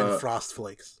Benjamin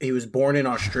Frostflakes. He was born in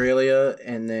Australia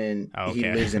and then he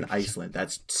Okay. lives in Iceland.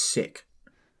 That's sick.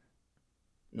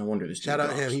 No wonder this. Shout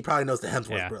out him. He probably knows the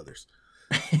Hemsworth brothers.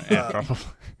 Yeah, probably.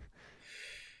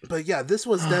 But yeah, this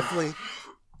was definitely.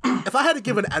 If I had to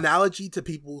give an analogy to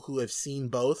people who have seen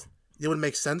both, it would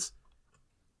make sense.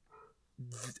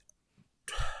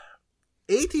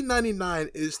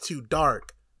 1899 is too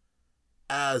dark,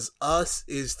 as Us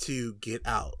is to Get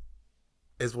Out,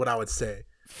 is what I would say.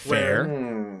 Fair.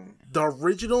 The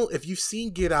original, if you've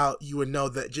seen Get Out, you would know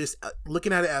that just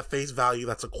looking at it at face value,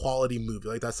 that's a quality movie.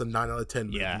 Like, that's a 9 out of 10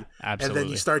 movie. Yeah, absolutely. And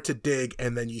then you start to dig,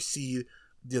 and then you see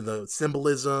the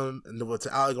symbolism and what's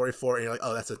an allegory for, and you're like,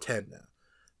 oh, that's a 10 now.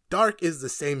 Dark is the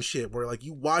same shit, where like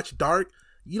you watch Dark,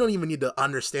 you don't even need to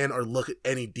understand or look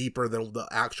any deeper than the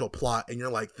actual plot, and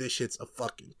you're like, this shit's a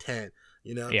fucking 10,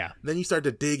 you know? Yeah. And then you start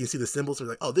to dig and see the symbols, and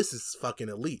you're like, oh, this is fucking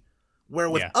elite. Where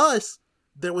with Us,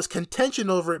 there was contention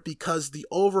over it because the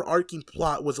overarching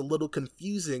plot was a little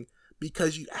confusing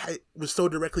because it was so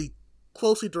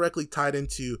closely tied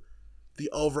into the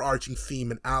overarching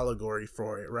theme and allegory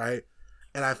for it, right?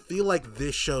 And I feel like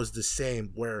this show's the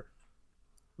same, where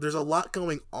there's a lot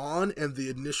going on and the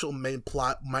initial main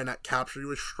plot might not capture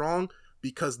you as strong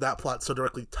because that plot's so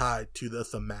directly tied to the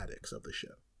thematics of the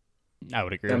show. I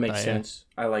would agree that with makes that. sense.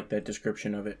 I like that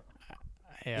description of it.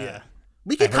 Yeah.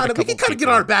 We can kind of get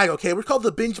our bag, okay? We're called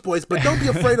the Binge Boys, but don't be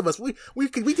afraid of us. We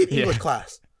did English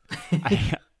class.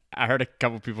 I heard a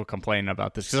couple people complaining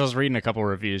about this because I was reading a couple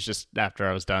reviews just after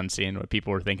I was done seeing what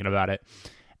people were thinking about it,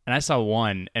 and I saw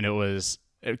one, and it was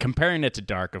comparing it to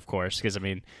Dark, of course, because I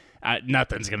mean,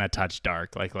 nothing's gonna touch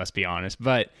Dark, like, let's be honest.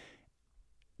 But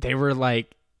they were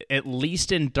like, at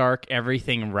least in Dark,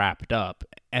 everything wrapped up,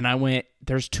 and I went,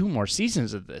 "There's 2 more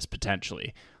seasons of this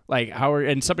potentially." Like,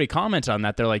 and somebody commented on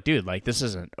that. They're like, dude, like, this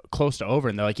isn't close to over.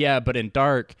 And they're like, yeah, but in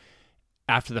Dark,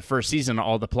 after the first season,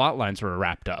 all the plot lines were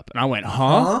wrapped up. And I went,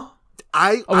 huh?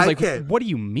 I was like, what do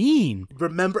you mean?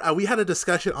 Remember, we had a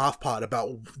discussion off pod about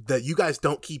that you guys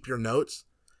don't keep your notes,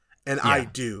 and I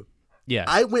do. Yeah.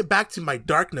 I went back to my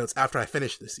Dark notes after I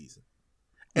finished this season.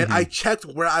 And I checked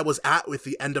where I was at with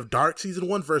the end of Dark season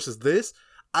 1 versus this.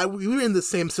 We were in the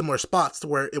similar spots to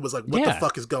where it was like, what the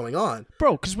fuck is going on?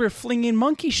 Bro, because we were flinging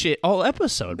monkey shit all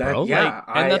episode, bro. Yeah,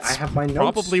 and that's I have my notes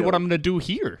probably still. what I'm going to do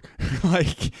here.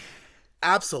 Like,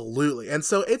 absolutely. And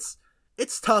so it's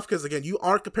tough because, again, you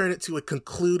are comparing it to a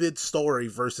concluded story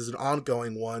versus an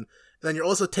ongoing one. And then you're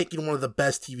also taking one of the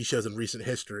best TV shows in recent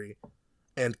history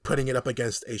and putting it up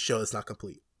against a show that's not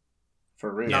complete.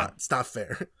 For real. It's not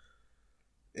fair.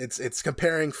 It's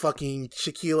comparing fucking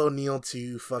Shaquille O'Neal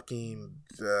to fucking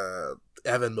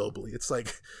Evan Mobley. It's like,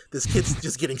 this kid's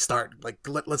just getting started. Like,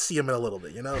 let's see him in a little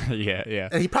bit, you know? Yeah.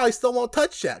 And he probably still won't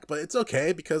touch Shaq, but it's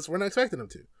okay because we're not expecting him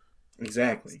to.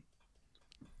 Exactly.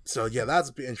 So yeah,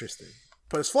 that's interesting.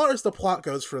 But as far as the plot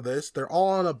goes for this, they're all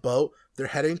on a boat. They're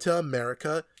heading to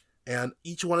America, and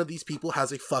each one of these people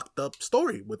has a fucked up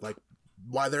story with like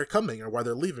why they're coming or why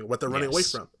they're leaving, what they're running away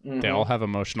from. They all have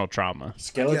emotional trauma.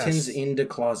 Skeletons in the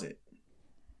closet.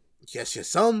 Yes.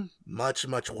 Some much,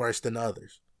 much worse than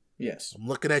others. Yes. I'm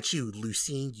looking at you,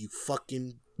 Lucine, you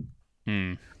fucking...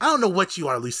 I don't know what you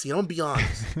are, Lucine. I'm gonna be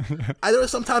honest. There were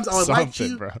sometimes I liked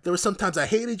you. Bro. There were sometimes I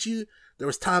hated you. There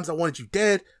was times I wanted you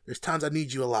dead. There's times I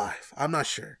need you alive. I'm not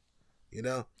sure. You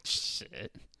know?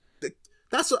 Shit.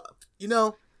 That's what... You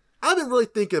know... I've been really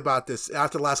thinking about this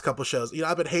after the last couple shows.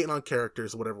 I've been hating on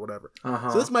characters, whatever.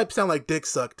 So this might sound like dick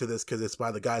suck to this because it's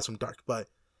by the guys from Dark, but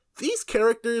these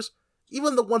characters,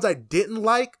 even the ones I didn't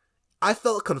like, I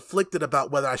felt conflicted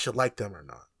about whether I should like them or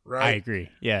not. Right? I agree.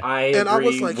 Yeah. I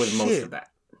agree with most of that.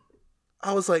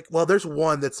 I was like, well, there's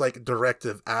one that's like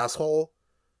directive asshole,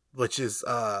 which is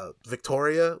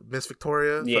Victoria, Miss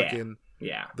Victoria. Yeah. Fucking,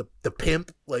 yeah. The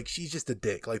pimp. Like, she's just a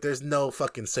dick. Like, there's no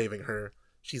fucking saving her.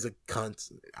 She's a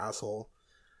cunt, asshole.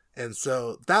 And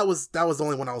so that was the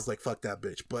only one I was like, fuck that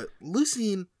bitch. But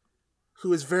Lucien,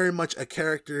 who is very much a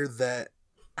character that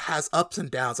has ups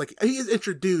and downs. Like, he is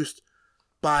introduced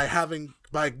by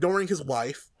ignoring his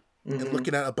wife and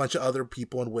looking at a bunch of other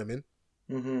people and women.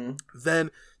 Mm-hmm.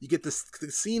 Then you get the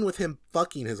scene with him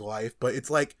fucking his wife, but it's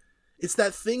like, it's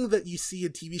that thing that you see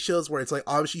in TV shows where it's like,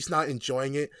 obviously she's not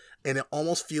enjoying it, and it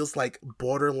almost feels like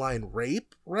borderline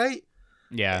rape, right?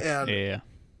 Yeah. Yeah.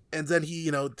 And then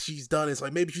he, she's done. It's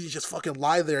like, maybe she should just fucking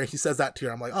lie there. And he says that to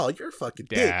her. I'm like, oh, you're a fucking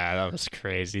dick. Yeah, that was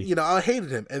crazy. I hated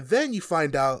him. And then you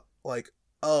find out, like,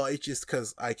 oh, it's just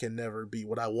because I can never be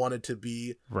what I wanted to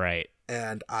be. Right.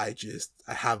 And I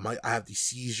have these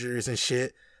seizures and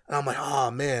shit. And I'm like,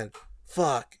 oh man,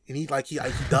 fuck. And he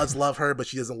does love her, but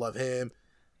she doesn't love him.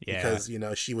 Yeah. Because,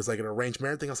 she was like an arranged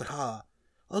marriage thing. I was like,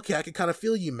 okay, I can kind of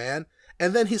feel you, man.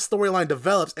 And then his storyline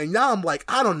develops, and now I'm like,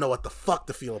 I don't know what the fuck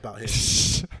to feel about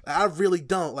him. I really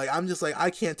don't. Like, I'm just like, I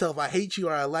can't tell if I hate you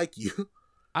or I like you.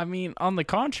 I mean, on the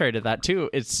contrary to that, too,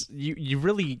 it's you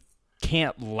really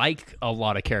can't like a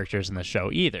lot of characters in the show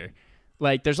either.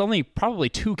 Like, there's only probably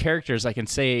 2 characters I can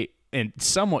say in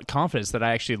somewhat confidence that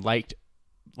I actually liked,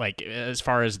 like, as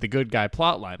far as the good guy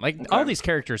plotline. Like, all these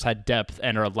characters had depth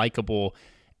and are likable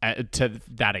to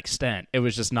that extent. It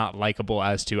was just not likable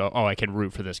as to, I can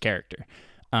root for this character.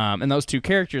 And those 2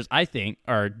 characters, I think,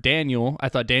 are Daniel. I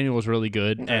thought Daniel was really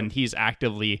good, and he's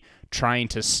actively trying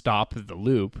to stop the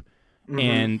loop.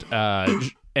 And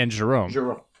Jerome.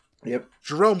 Jerome. Yep.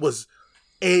 Jerome was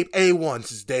A1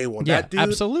 since day one. Yeah, that dude,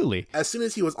 absolutely. As soon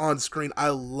as he was on screen, I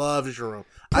loved Jerome.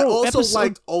 I also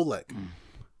liked Oleg.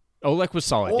 Oleg was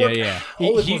solid. Oleg, Yeah.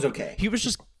 Oleg was okay. He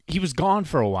was gone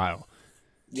for a while.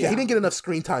 Yeah, he didn't get enough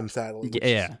screen time, sadly.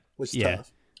 Which is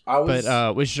tough.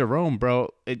 But with Jerome,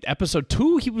 bro, episode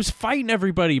 2, he was fighting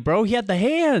everybody, bro. He had the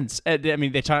hands. I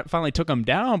mean, they finally took him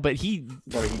down, but he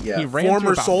ran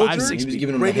former through soldier. 5, 6 he was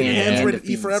giving him rated the hands, rated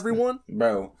E for everyone.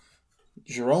 Bro,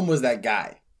 Jerome was that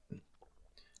guy.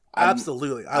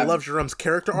 Absolutely, I love Jerome's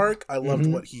character arc. I loved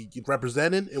what he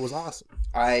represented. It was awesome.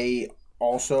 I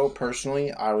also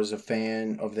personally, I was a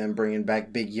fan of them bringing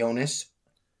back Big Jonas.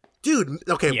 Dude,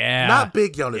 okay, not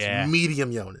Big Jonas,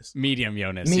 Medium Jonas. Medium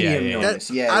Jonas.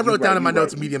 I wrote down in my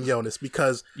notes Medium Jonas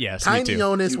because Tiny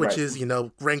Jonas, which is,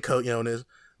 raincoat Jonas,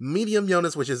 Medium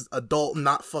Jonas, which is adult,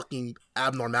 not fucking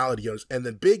abnormality Jonas, and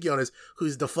then Big Jonas,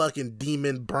 who's the fucking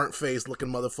demon, burnt face looking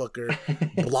motherfucker,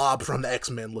 blob from the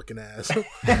X-Men looking ass.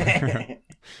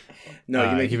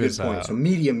 No, you make a good point. So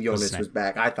Medium Jonas was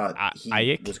back. I thought he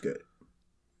Ike? was good.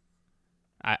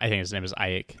 I think his name is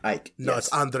Ike. No,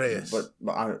 it's Andreas.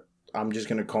 But I'm just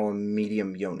going to call him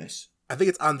Medium Jonas. I think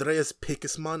it's Andreas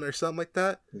Pikesman or something like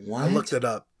that. What? I looked it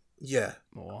up. Yeah.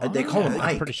 What? They call him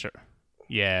Ike. I'm pretty sure.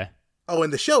 Yeah. Oh,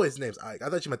 in the show, his name's Ike. I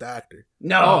thought you meant the actor.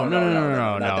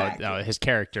 No. His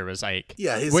character was Ike.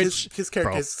 Yeah, his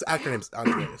character, his actor name's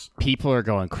Andreas. People are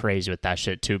going crazy with that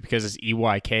shit too because it's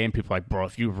EYK, and people are like, bro,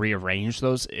 if you rearrange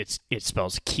those, it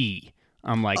spells key.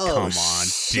 I'm like, come on,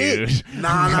 dude.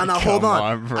 Nah, hold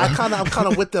on. I'm kind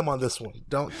of with them on this one.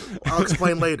 I'll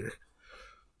explain later.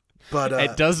 But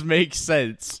it does make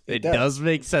sense. It does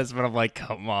make sense, but I'm like,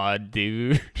 come on,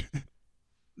 dude.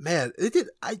 Man,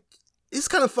 it's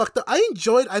kind of fucked up. I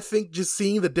enjoyed, I think, just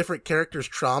seeing the different characters'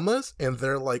 traumas and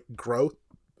their like growth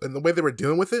and the way they were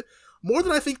dealing with it more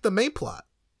than I think the main plot.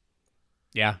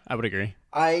 Yeah, I would agree.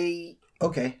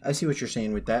 Okay, I see what you're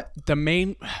saying with that. The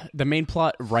main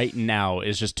plot right now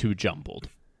is just too jumbled.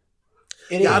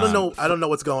 I don't know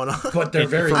what's going on. But they're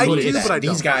very good at that.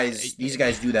 These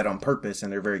guys do that on purpose,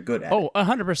 and they're very good at it.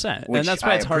 100%. And that's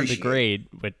why it's hard to grade,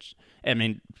 which, I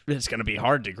mean, it's going to be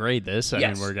hard to grade this. I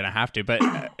mean, we're going to have to. But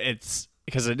it's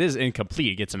because it is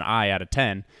incomplete. It gets an I out of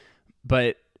 10.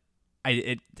 But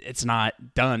it's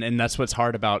not done. And that's what's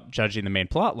hard about judging the main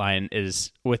plot line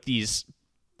is with these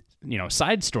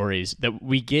side stories that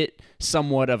we get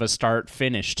somewhat of a start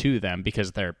finish to them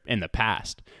because they're in the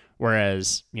past.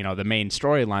 Whereas, the main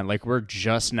storyline, like we're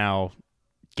just now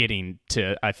getting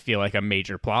to, I feel like a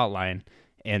major plot line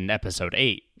in episode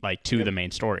 8, like to the main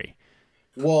story.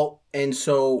 Well, and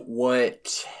so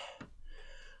what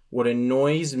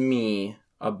annoys me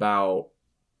about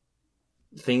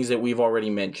things that we've already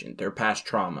mentioned, their past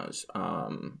traumas,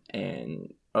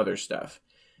 and other stuff,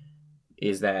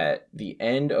 is that the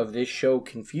end of this show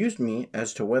confused me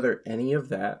as to whether any of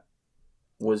that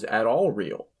was at all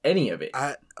real. Any of it.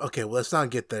 Okay, well, let's not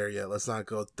get there yet. Let's not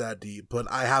go that deep.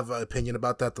 But I have an opinion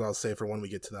about that I'll say for when we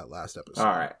get to that last episode.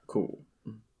 All right, cool.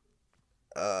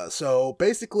 So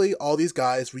basically, all these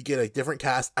guys, we get a different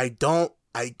cast. I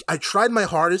tried my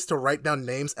hardest to write down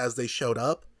names as they showed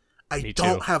up. I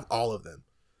don't have all of them.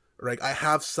 Right? I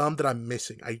have some that I'm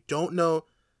missing. I don't know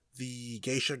the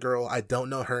geisha girl. I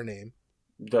don't know her name.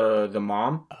 The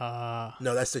mom?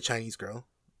 No, that's the Chinese girl.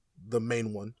 The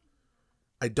main one.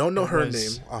 I don't know her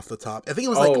name off the top. I think it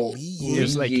was like Li Ying. It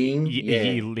was like Ying?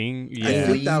 Yi Ling. Yeah. I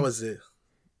think that was it.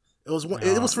 It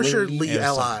was for sure Li Li.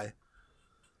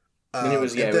 And it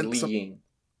was Li Ying.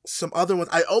 Some other ones.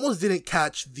 I almost didn't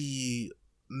catch the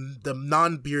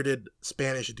non-bearded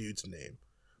Spanish dude's name,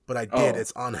 but I did.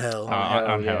 It's Angel.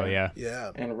 Angel, yeah.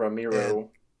 Yeah. And Ramiro.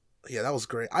 Yeah, that was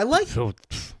great. I like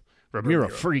Ramiro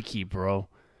freaky, bro.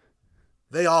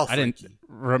 They all freaky.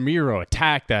 Ramiro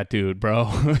attacked that dude, bro.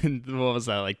 What was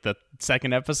that, like the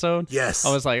second episode? Yes.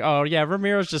 I was like, oh yeah,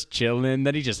 Ramiro's just chilling.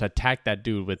 Then he just attacked that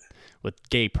dude with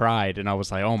gay pride, and I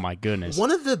was like, oh my goodness.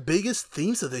 One of the biggest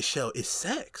themes of this show is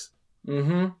sex.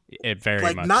 Mm-hmm. It very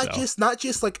like much not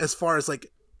just like as far as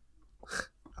like,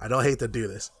 I don't hate to do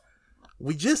this.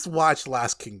 We just watched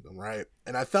Last Kingdom, right?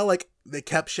 And I felt like they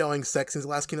kept showing sex scenes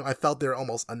in Last Kingdom. I felt they were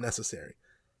almost unnecessary.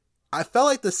 I felt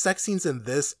like the sex scenes in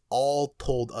this all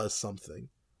told us something,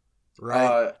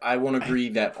 right? I won't agree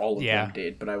that all of them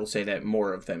did, but I will say that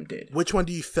more of them did. Which one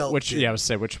do you felt? I would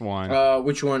say which one?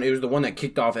 Which one? It was the one that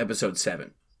kicked off episode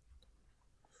 7.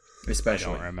 Especially.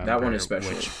 I don't remember that one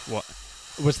especially. What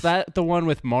was that, the one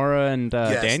with Mara and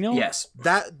Daniel? Yes.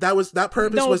 That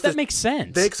purpose no, was that makes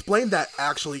sense. They explained that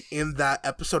actually in that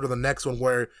episode or the next one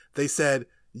where they said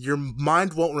your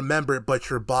mind won't remember it, but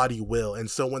your body will.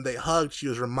 And so when they hugged, she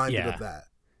was reminded of that.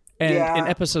 And in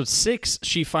episode 6,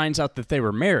 she finds out that they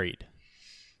were married.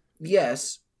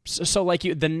 Yes. So like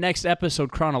the next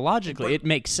episode chronologically, it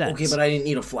makes sense. Okay, but I didn't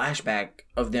need a flashback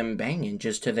of them banging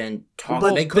just to then talk.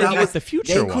 But they could have the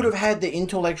future. They could have had the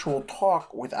intellectual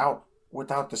talk without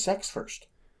the sex first.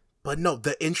 But no,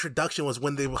 the introduction was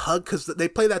when they hugged, because they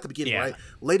play that at the beginning, right?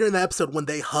 Later in the episode, when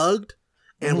they hugged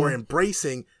and were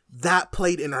embracing, that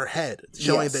played in her head,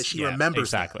 showing that she remembers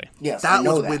exactly. That. Yes, that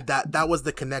was when that was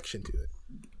the connection to it.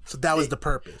 So that was the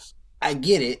purpose. I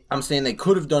get it. I'm saying they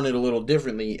could have done it a little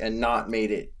differently and not made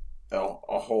it a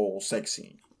whole sex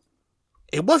scene.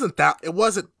 It wasn't that. It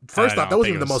wasn't. First off, that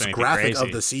wasn't even the most graphic crazy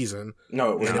of the season.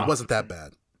 No, it was and not. it wasn't that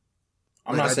bad.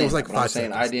 I'm not saying. It was like 5 I'm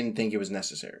saying seconds. I didn't think it was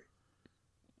necessary.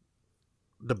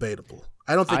 Debatable.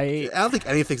 I don't think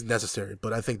anything's necessary,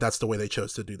 but I think that's the way they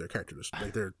chose to do their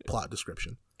their plot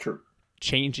description. True.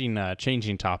 Changing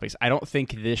topics. I don't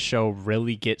think this show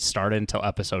really gets started until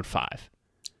episode 5.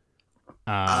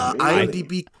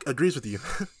 IMDb agrees with you.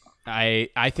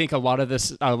 I think a lot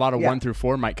of 1 through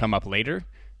 4 might come up later,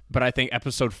 but I think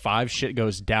episode 5 shit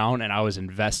goes down, and I was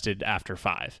invested after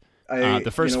 5.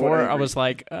 The first 4, I was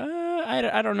like,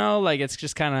 I don't know, like it's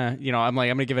just kind of, I'm like,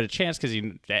 I'm gonna give it a chance because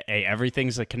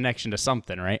everything's a connection to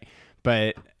something, right?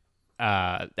 But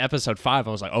episode 5,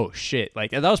 I was like, oh shit,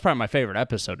 like that was probably my favorite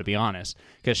episode, to be honest,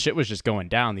 because shit was just going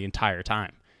down the entire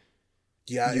time.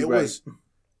 Yeah,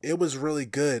 it was really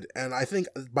good, and I think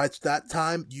by that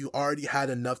time you already had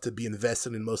enough to be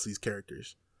invested in most of these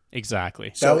characters.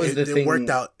 Exactly. So it worked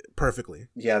out perfectly.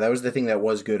 Yeah, that was the thing that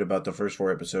was good about the first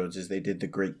 4 episodes is they did the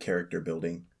great character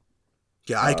building.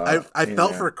 Yeah, I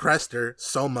felt for Crester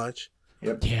so much.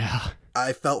 Yep. Yeah.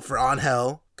 I felt for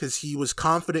Angel because he was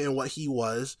confident in what he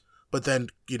was, but then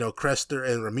Crester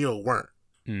and Ramiro weren't.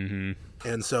 Mm-hmm.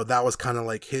 And so that was kind of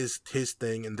like his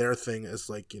thing, and their thing is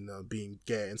like being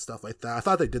gay and stuff like that. I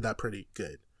thought they did that pretty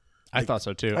good. I thought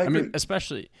so too. I mean,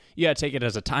 especially you gotta take it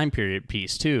as a time period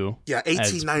piece too. Yeah,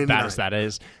 1899. As bad as that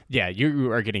is, yeah,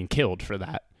 you are getting killed for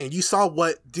that. And you saw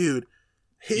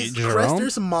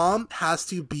Crester's mom has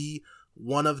to be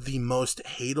one of the most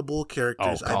hateable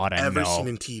characters I've ever seen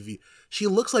in TV. She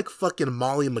looks like fucking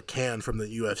Molly McCann from the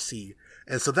UFC.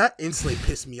 And so that instantly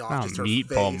pissed me off. Just her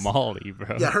Meatball face. Molly,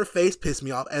 bro. Yeah, her face pissed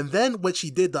me off. And then when she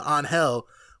did the Angel,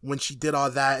 when she did all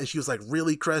that, and she was like,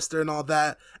 really, Crester, and all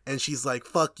that, and she's like,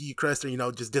 fuck you,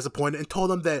 Crester, just disappointed, and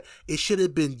told him that it should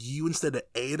have been you instead of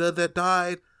Ada that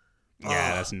died.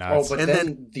 Yeah, that's nuts. Oh, but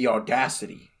then the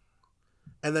audacity.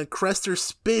 And then Crester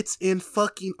spits in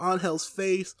fucking Angel's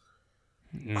face.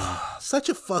 Such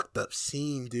a fucked up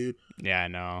scene, dude. Yeah, I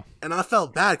know. And I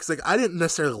felt bad because I didn't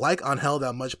necessarily like Angel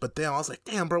that much, but then I was like,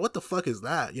 damn, bro, what the fuck is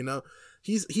that?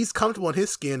 He's comfortable in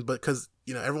his skin, but because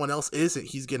everyone else isn't.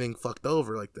 He's getting fucked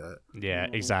over like that. Yeah,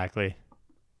 exactly.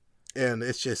 And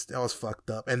it's just, that was fucked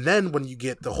up. And then when you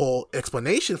get the whole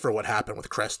explanation for what happened with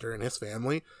Crester and his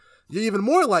family, you're even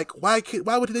more like, why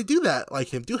would they do that?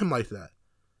 Do him like that?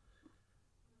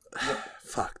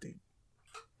 Fuck, dude.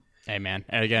 Hey, man.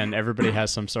 And again, everybody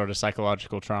has some sort of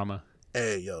psychological trauma.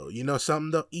 Hey, yo, you know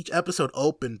something though? Each episode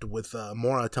opened with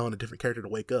Mora telling a different character to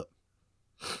wake up.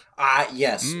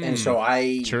 Yes, and so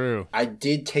True. I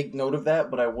did take note of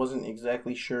that, but I wasn't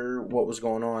exactly sure what was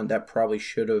going on. That probably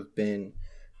should have been.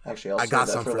 Actually, I'll save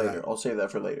that for later. I'll save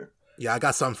that for later. Yeah, I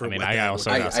got something for. I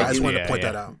just wanted to point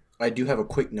that out. I do have a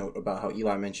quick note about how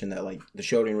Eli mentioned that the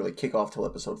show didn't really kick off till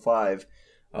episode 5,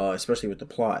 especially with the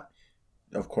plot.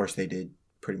 Of course, they did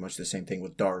pretty much the same thing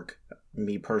with Dark.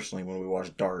 Me personally, when we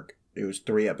watched Dark, it was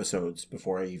 3 episodes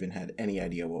before I even had any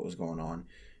idea what was going on.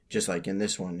 Just like in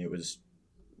this one, it was,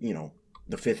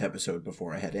 the 5th episode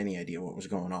before I had any idea what was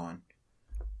going on.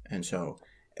 And so,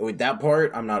 with that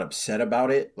part, I'm not upset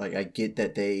about it. I get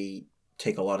that they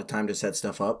take a lot of time to set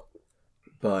stuff up.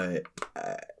 But,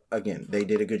 again, they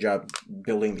did a good job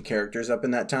building the characters up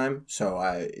in that time. So,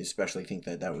 I especially think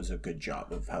that was a good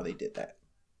job of how they did that.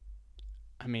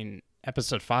 I mean,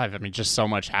 episode 5, just so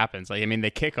much happens.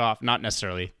 They kick off, not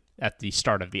necessarily at the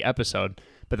start of the episode,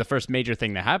 but the first major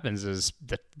thing that happens is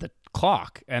the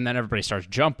clock, and then everybody starts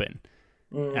jumping.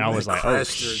 And I was like, oh,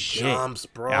 shit. Jumps,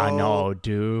 bro. I know,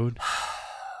 dude.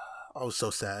 I was so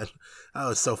sad. I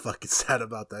was so fucking sad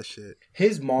about that shit.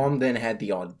 His mom then had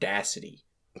the audacity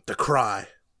to cry.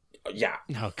 Yeah.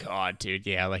 Oh, God, dude.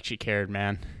 Yeah, she cared,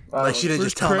 man. She didn't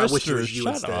just tell him, I wish it was you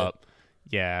Shut instead. up.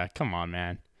 Yeah, come on,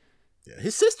 man. Yeah,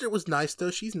 his sister was nice,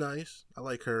 though. She's nice. I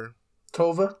like her.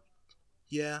 Tova?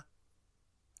 Yeah.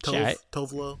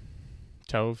 Tovlo.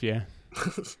 Tove, yeah.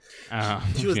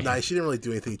 She was nice. She didn't really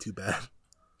do anything too bad.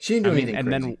 She didn't do anything and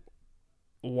crazy. Then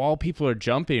while people are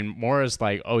jumping, Mora's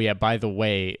like, oh, yeah, by the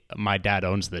way, my dad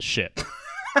owns this ship.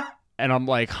 And I'm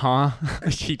like, huh?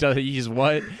 He's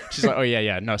what? She's like, oh,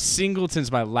 yeah. No,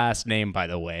 Singleton's my last name, by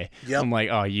the way. Yep. I'm like,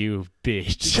 oh, you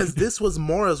bitch. Because this was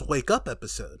Mora's wake up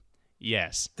episode.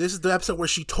 Yes. This is the episode where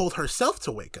she told herself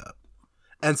to wake up.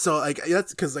 And so,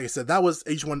 that's because, like I said, that was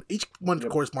each one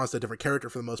corresponds to a different character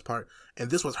for the most part. And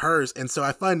this was hers. And so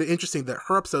I find it interesting that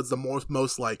her episode's the most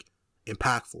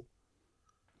impactful.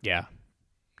 Yeah.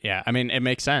 Yeah. It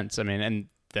makes sense. And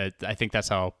I think that's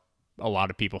how a lot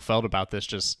of people felt about this,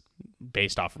 just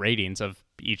based off ratings of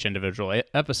each individual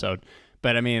episode.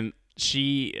 But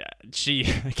she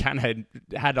kind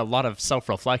of had a lot of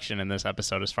self-reflection in this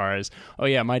episode as far as, oh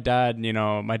yeah, my dad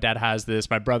has this,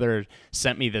 my brother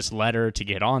sent me this letter to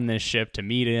get on this ship to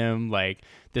meet him,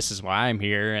 this is why I'm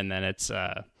here. And then it's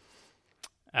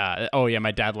oh yeah,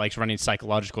 my dad likes running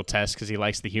psychological tests because he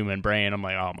likes the human brain. I'm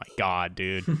like, oh my God,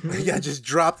 dude. Yeah, just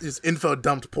dropped his info,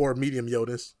 dumped poor Medium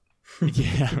Yodis.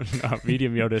 Yeah, no,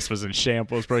 Medium Yodis was in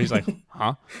shambles, bro. He's like,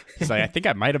 huh? He's like, I think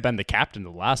I might have been the captain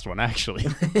the last one, actually.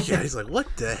 Yeah, he's like, what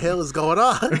the hell is going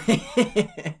on?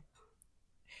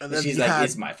 And then she's like,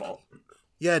 it's my fault.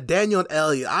 Yeah, Daniel and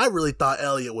Elliot. I really thought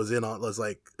Elliot was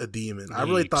a demon. I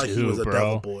really thought he was a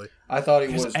devil boy. I thought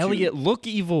he was Elliot look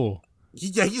evil.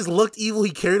 He just looked evil.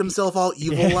 He carried himself all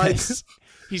evil-like. Yes.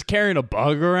 He's carrying a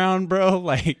bug around, bro. I'm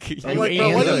like, bro,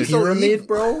 the pyramid,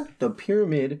 bro. The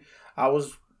pyramid. I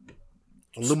was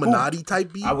Illuminati spooked.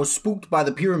 type beat. I was spooked by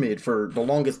the pyramid for the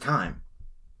longest time.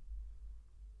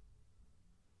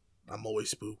 I'm always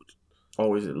spooked.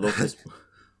 Oh, is it Locust?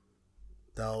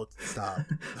 No, stop.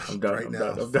 I'm done. Right I'm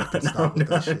now. done. I'm done. Stop with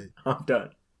that shit.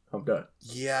 I'm done.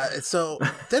 Yeah, and so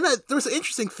then there was an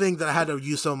interesting thing that I had to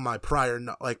use some of my prior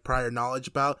knowledge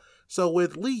about. So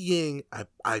with Li Ying,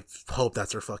 I hope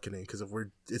that's her fucking name, because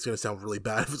it's gonna sound really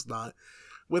bad if it's not.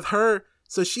 With her,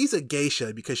 so she's a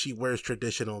geisha because she wears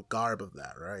traditional garb of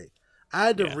that, right? I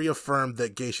had to reaffirm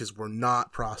that geishas were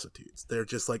not prostitutes. They're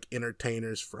just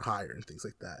entertainers for hire and things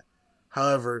like that.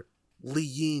 However, Li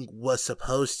Ying was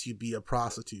supposed to be a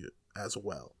prostitute as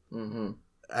well,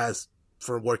 as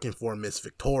for working for Miss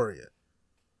Victoria.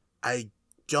 I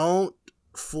don't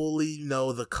fully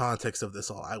know the context of this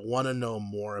all. I want to know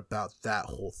more about that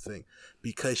whole thing,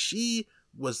 because she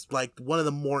was one of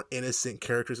the more innocent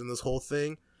characters in this whole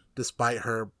thing, despite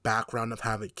her background of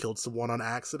having killed someone on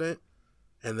accident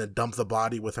and then dumped the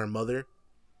body with her mother.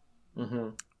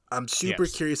 I'm super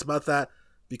curious about that,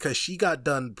 because she got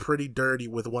done pretty dirty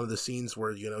with one of the scenes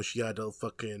where, she had to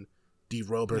fucking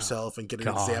derobe herself and get an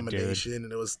examination,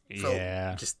 dude. And it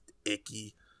felt just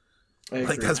icky.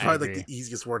 That's probably the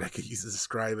easiest word I could use to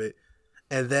describe it.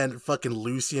 And then fucking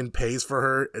Lucian pays for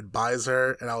her and buys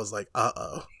her, and I was like,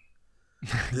 I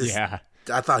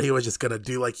thought he was just gonna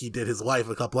do like he did his wife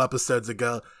a couple episodes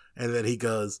ago And then he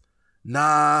goes,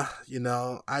 nah,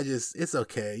 it's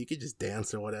okay. You can just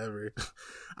dance or whatever.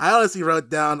 I honestly wrote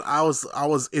down, I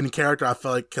was in character, I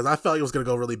felt like, because I felt like it was going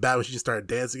to go really bad when she just started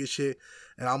dancing and shit.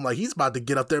 And I'm like, he's about to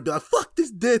get up there and be like, fuck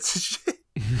this dance and shit.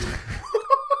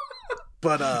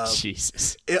 But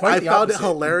Jesus. I found it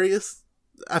hilarious.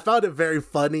 I found it very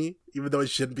funny, even though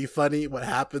it shouldn't be funny, what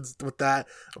happens with that.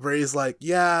 Where he's like,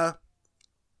 yeah,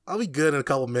 I'll be good in a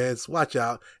couple minutes. Watch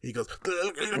out. He goes,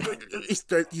 he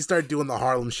started doing the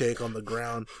Harlem Shake on the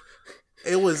ground.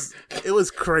 It was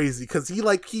crazy because he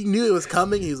knew it was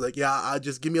coming. He was like, yeah, I'll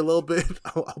just give me a little bit.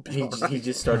 I'll be all right. He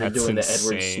just started doing the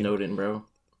Edward Snowden, bro.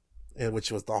 And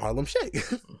which was the Harlem Shake.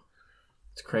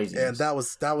 It's crazy. And that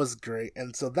was great.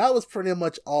 And so that was pretty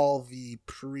much all the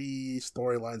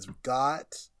pre-storylines we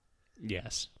got.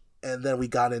 Yes. And then we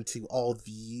got into all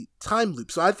the time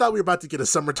loops. So I thought we were about to get a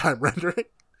summertime rendering.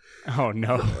 Oh,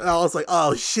 no. I was like,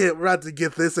 oh, shit, we're about to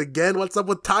get this again. What's up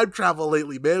with time travel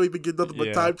lately, man? We've been getting nothing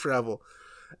but time travel.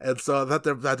 And so I thought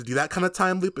they're about to do that kind of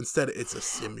time loop. Instead, it's a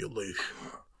simulation.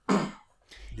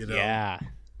 Yeah.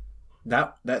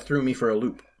 That threw me for a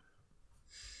loop.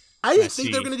 I didn't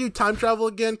think they were going to do time travel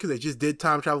again because they just did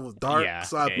time travel with Dark. Yeah,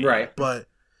 right. But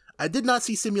I did not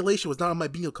see simulation. It was not on my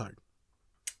bingo card.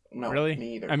 No, really?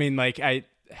 Me either. I mean, like, I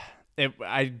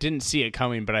didn't see it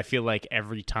coming, but I feel like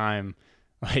every time,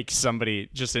 like, somebody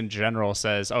just in general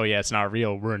says, oh, yeah, it's not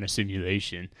real, we're in a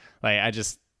simulation. Like,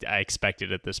 I expect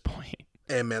it at this point.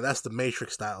 Hey, man, that's the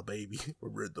Matrix style, baby.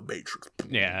 We're in the Matrix.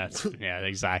 Yeah,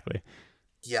 exactly.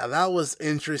 Yeah, that was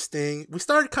interesting. We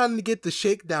started kind of to get the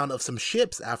shakedown of some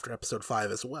ships after episode 5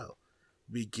 as well.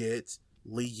 We get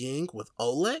Li Ying with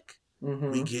Oleg. Mm-hmm.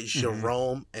 We get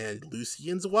Jerome and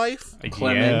Lucien's wife.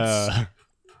 Clemens.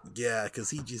 Yeah,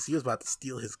 because he was about to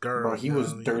steal his girl. Bro, he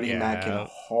was dirty macking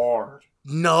hard.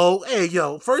 No, hey,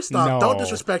 yo, first off, don't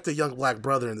disrespect a young black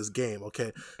brother in this game,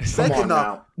 okay? Second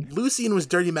off, Lucien was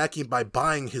dirty macking by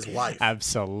buying his wife.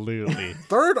 Absolutely.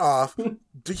 Third off,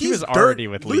 he was already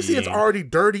with Lucien's already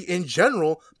dirty in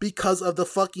general because of the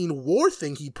fucking war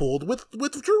thing he pulled with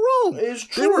Jerome. It's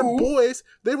true. They were boys.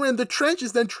 They were in the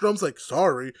trenches. Then Jerome's like,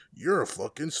 sorry, you're a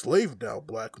fucking slave now,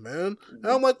 black man. And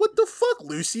I'm like, what the fuck,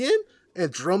 Lucien?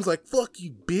 And Jerome's like, fuck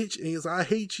you, bitch. And he's like, I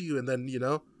hate you. And then,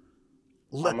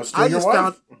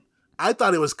 I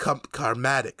thought it was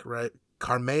karmatic, right?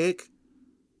 Karmaic?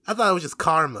 I thought it was just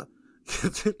karma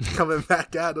coming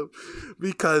back at him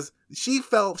because she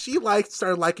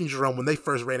started liking Jerome when they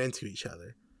first ran into each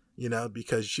other,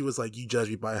 because she was like, you judge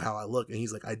me by how I look. And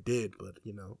he's like, I did, but,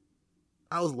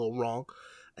 I was a little wrong.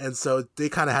 And so they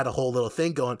kind of had a whole little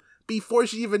thing going before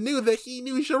she even knew that he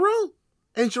knew Jerome.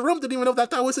 And Jerome didn't even know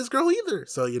that was his girl either.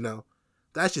 So,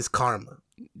 that's just karma.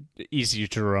 Easy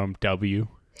Jerome W.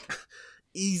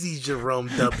 Easy Jerome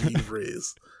W.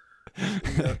 Riz.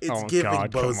 It's giving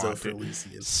bozo for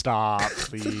Lucien. Stop,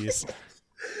 please.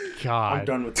 God. I'm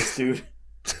done with this dude.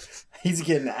 He's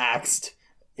getting axed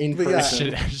in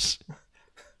person.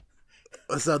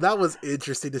 So that was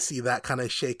interesting to see that kind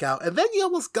of shake out. And then you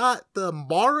almost got the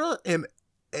Mara and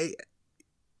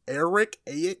Eric.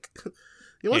 You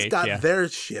almost got their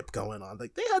ship going on.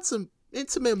 Like, they had some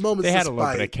intimate moments. They had a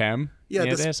little bit of chem. Yeah,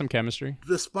 they had some chemistry.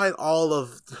 Despite all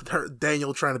of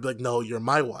Daniel trying to be like, no, you're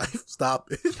my wife. Stop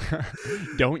it.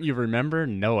 Don't you remember?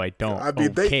 No, I don't. I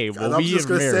mean, well, I'm just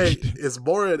going to say, is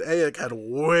Mora and Ayak had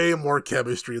way more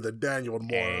chemistry than Daniel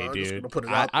and Mora. Hey, I'm dude. just going to put it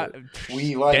out there.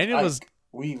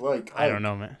 I don't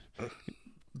know, man.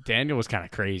 Daniel was kind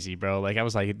of crazy, bro. Like, I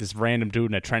was like this random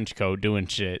dude in a trench coat doing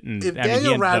shit. And if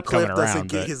Daniel Radcliffe doesn't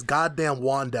get his goddamn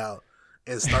wand out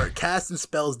and start casting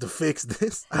spells to fix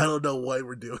this, I don't know what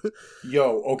we're doing.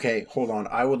 Yo, okay, hold on.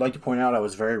 I would like to point out I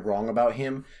was very wrong about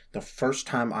him. The first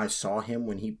time I saw him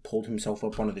when he pulled himself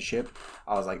up onto the ship,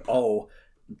 I was like, oh,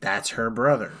 that's her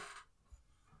brother.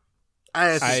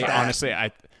 I honestly,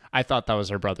 I thought that was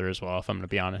her brother as well, if I'm going to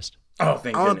be honest. Oh,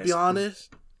 thank goodness. I'm going to be honest.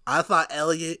 I thought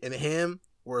Elliot and him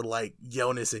were like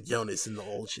Jonas and Jonas in the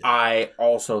old shit. I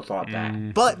also thought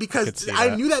that. But because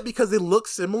I knew that because they look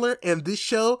similar, and this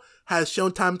show has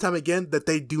shown time and time again that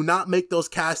they do not make those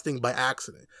casting by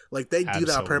accident. Like, they do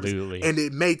that on purpose. And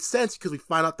it made sense because we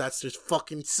find out that's his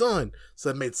fucking son. So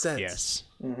it made sense. Yes.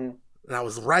 Mm-hmm. And I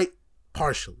was right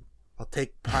partially. I'll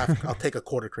take a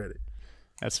quarter credit.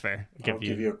 That's fair. I'll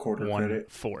give you a quarter credit.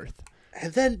 1/4.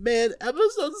 And then, man,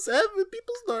 episode 7,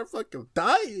 people start fucking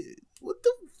dying. What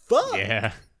the fuck?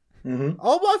 Yeah. Mm-hmm.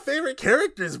 All my favorite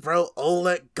characters, bro.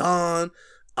 Oleg gone.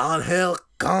 Angel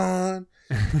gone.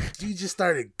 You just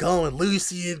started going.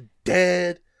 Lucien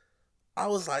dead. I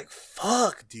was like,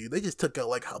 fuck, dude. They just took out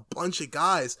like a bunch of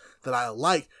guys that I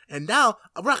like. And now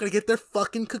we're not going to get their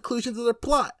fucking conclusions of their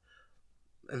plot.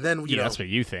 And then, you know, that's what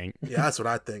you think. Yeah, that's what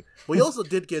I think. We also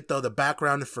did get, though, the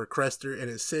background for Crester and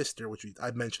his sister, which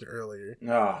I mentioned earlier.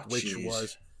 Oh, which geez.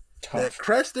 was Tough. that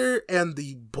Crester and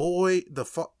the boy,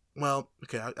 well,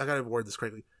 okay, I gotta word this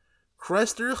correctly.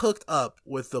 Crester hooked up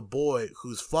with the boy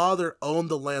whose father owned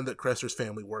the land that Crester's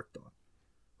family worked on,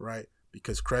 right?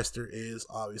 Because Crester is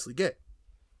obviously gay.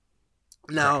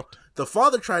 Now, Correct. the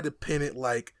father tried to pin it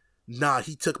like, nah,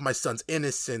 he took my son's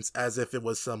innocence as if it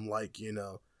was some, like, you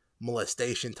know,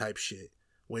 molestation type shit.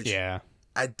 Which, Yeah.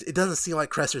 it doesn't seem like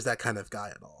Crester's that kind of guy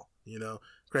at all, you know?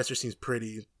 Crester seems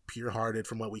pretty pure-hearted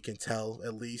from what we can tell,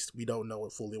 at least. We don't know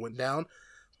what fully went down.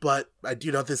 But I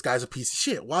do know this guy's a piece of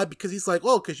shit. Why? Because he's like,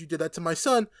 oh, because you did that to my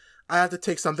son, I have to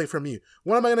take something from you.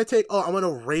 What am I going to take? Oh, I'm going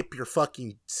to rape your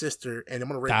fucking sister, and I'm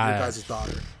going to rape your guys'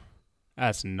 daughter.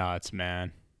 That's nuts,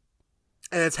 man.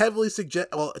 And it's heavily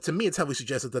to me, it's heavily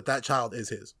suggested that child is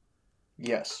his.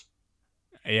 Yes.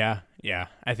 Yeah,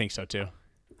 I think so too.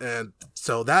 And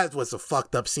so that was a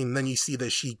fucked up scene. And then you see that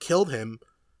she killed him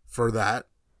for that,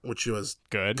 which was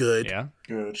Good. Yeah.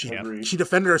 Good. She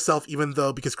defended herself even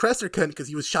though, because Crester couldn't because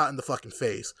he was shot in the fucking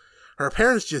face. Her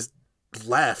parents just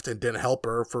left and didn't help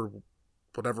her for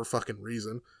whatever fucking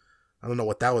reason. I don't know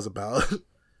what that was about.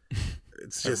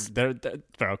 It's just...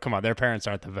 Bro, come on. Their parents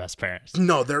aren't the best parents.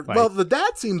 No, they're... Like, well, the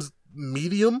dad seems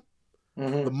medium.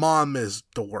 Mm-hmm. The mom is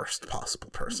the worst possible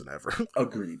person ever.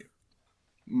 Agreed.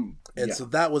 And so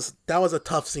that was a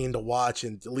tough scene to watch,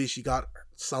 and at least you got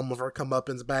some of her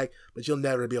comeuppance back, but you'll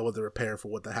never be able to repair for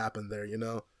what happened there, you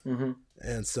know? Mm-hmm.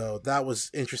 And so that was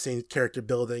interesting character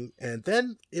building, and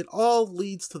then it all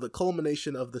leads to the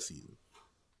culmination of the season.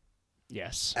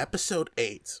 Yes. Episode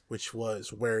 8, which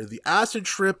was where the acid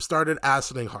trip started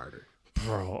aciding harder.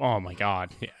 Bro, oh my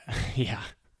god. Yeah. Yeah.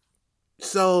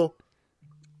 So,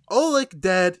 Oleg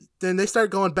dead, then they start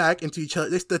going back into each other.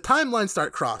 The timelines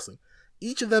start crossing.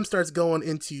 Each of them starts going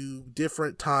into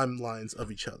different timelines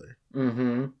of each other.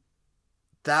 Mm-hmm.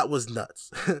 That was nuts.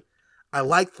 I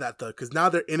liked that, though, because now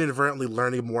they're inadvertently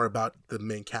learning more about the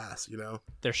main cast, you know?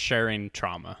 They're sharing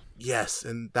trauma. Yes,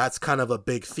 and that's kind of a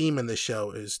big theme in the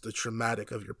show, is the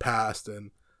traumatic of your past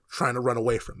and trying to run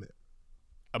away from it.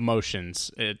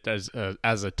 Emotions, it does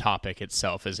as a topic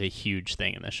itself, is a huge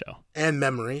thing in the show. And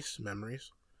memories.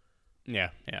 Yeah.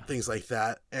 Things like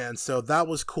that. And so that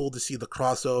was cool to see the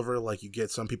crossover. Like, you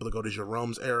get some people to go to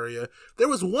Jerome's area. There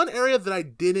was one area that I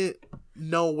didn't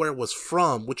know where it was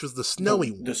from, which was the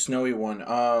snowy one. The snowy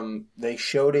one. They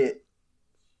showed it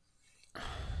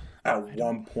at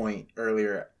one point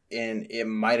earlier, and it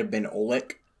might have been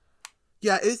Oleg.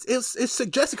 Yeah, it's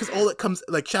suggested because Oleg comes,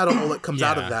 like, Shadow Oleg comes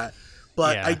out of that.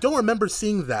 But I don't remember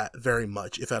seeing that very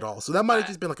much, if at all. So that might have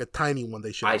just been like a tiny one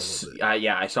they showed. I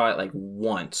saw it like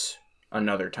once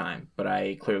another time, but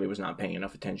I clearly was not paying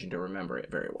enough attention to remember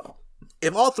it very well.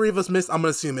 If all three of us missed, I'm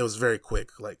going to assume it was very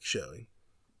quick, like, showing.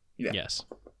 Yeah. Yes.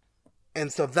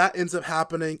 And so that ends up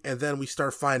happening, and then we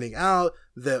start finding out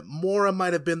that Mora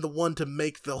might have been the one to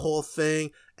make the whole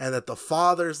thing, and that the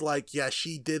father's like, yeah,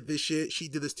 she did this shit. She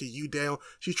did this to you, Daniel.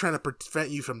 She's trying to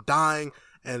prevent you from dying.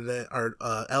 And then,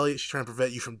 Elliot, she's trying to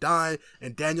prevent you from dying.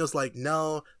 And Daniel's like,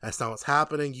 no, that's not what's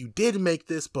happening. You did make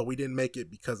this, but we didn't make it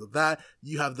because of that.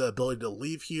 You have the ability to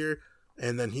leave here.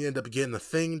 And then he ended up getting the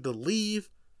thing to leave.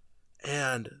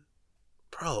 And,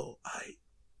 bro,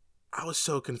 I was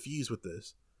so confused with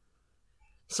this.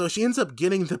 So she ends up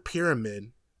getting the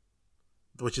pyramid,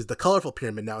 which is the colorful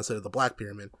pyramid now instead of the black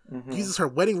pyramid. Mm-hmm. Uses her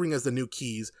wedding ring as the new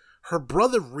keys. Her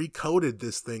brother recoded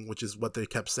this thing, which is what they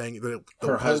kept saying.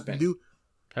 Her husband.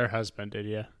 Her husband did,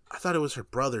 yeah. I thought it was her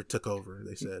brother took over,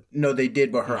 they said. No, they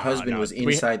did, but her husband was We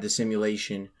inside the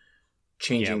simulation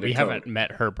changing the we code. haven't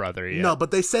met her brother yet. No,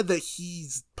 but they said that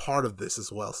he's part of this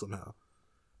as well somehow.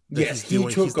 That Yes,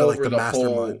 he's took over the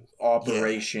mastermind. whole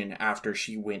operation after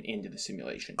she went into the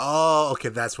simulation. Oh, okay,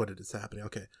 that's what it is happening.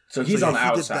 Okay. So he's on the he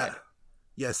did outside. that.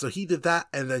 Yeah, so he did that,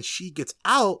 and then she gets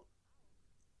out,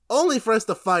 only for us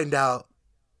to find out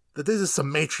that this is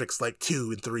some Matrix, like,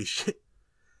 2 and 3 shit.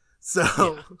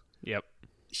 So... Yep.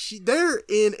 They're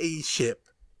in a ship.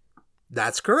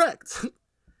 That's correct.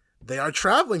 They are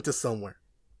traveling to somewhere.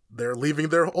 They're leaving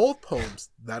their old homes.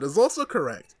 That is also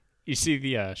correct. You see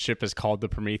the ship is called the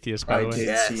Prometheus, by the way? I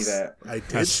did see that. I did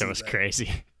That see shit was that.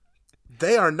 crazy.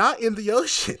 They are not in the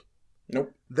ocean.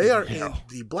 Nope. They are in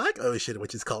the Black Ocean,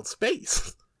 which is called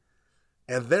space.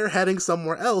 And they're heading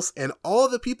somewhere else, and all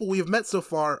the people we've met so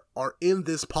far are in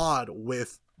this pod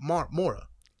with Mora.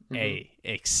 Hey,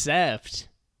 except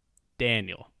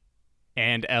Daniel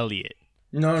and Elliot.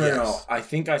 No. Yes. I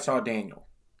think I saw Daniel.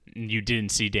 You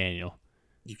didn't see Daniel.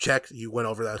 You checked? You went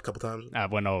over that a couple times? I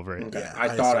went over it. Okay. Yeah, I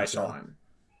I thought I assume saw so. him.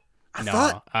 I No,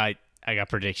 thought... I got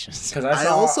predictions. Because I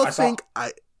also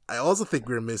think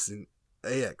we're missing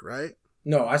Ayak, right?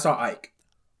 No, I saw Ike.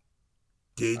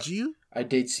 Did you? I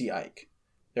did see Ike.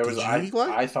 There was Did you,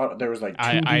 I thought there was like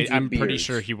two dudes I'm with pretty beards.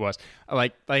 sure he was.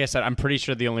 Like I said, I'm pretty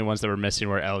sure the only ones that were missing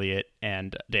were Elliot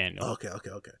and Daniel. Okay.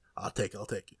 I'll take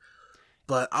you.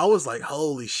 But I was like,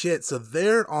 holy shit. So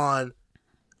they're on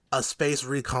a space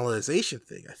recolonization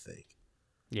thing, I think.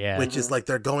 Yeah. Which is like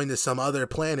they're going to some other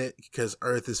planet because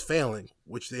Earth is failing,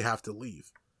 which they have to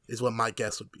leave, is what my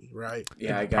guess would be, right?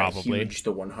 Yeah, I got Probably. huge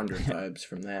the 100 vibes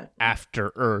from that.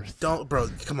 After Earth. Bro,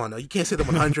 come on now. You can't say the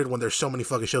 100 when there's so many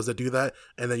fucking shows that do that,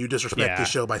 and then you disrespect this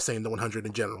show by saying the 100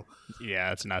 in general.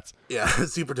 Yeah, it's nuts. Yeah,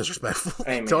 it's super disrespectful.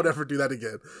 Hey, man. Don't ever do that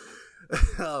again.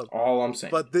 All I'm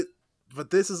saying. But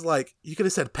this is like, you could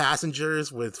have said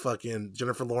Passengers with fucking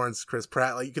Jennifer Lawrence, Chris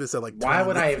Pratt. Like, you could have said like. Why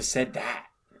would I have said that?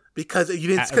 Because you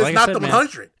didn't. Because Like it's not I said, the man,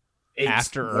 100. It's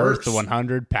After worse. Earth, the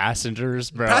 100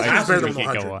 Passengers, bro. Passengers better than we can't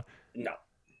 100. go on. No.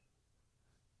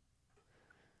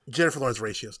 Jennifer Lawrence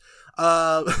ratios.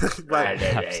 But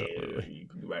Absolutely.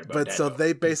 but so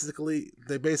they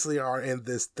basically are in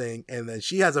this thing, and then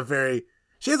she has a very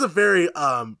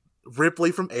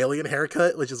Ripley from Alien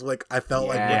haircut, which is like I felt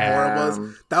like what Mora was.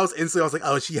 That was instantly I was like,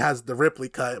 oh, she has the Ripley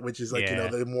cut, which is like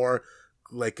the more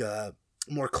like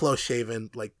more close shaven,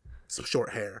 like some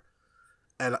short hair.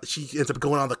 And she ends up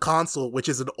going on the console, which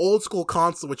is an old school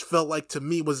console, which felt like to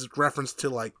me was reference to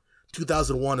like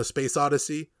 2001: A Space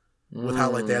Odyssey, with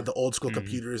how like they had the old school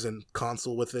computers and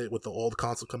console with it, with the old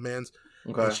console commands.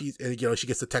 Okay. And she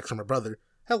gets the text from her brother,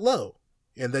 "Hello,"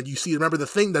 and then you see, remember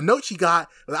the note she got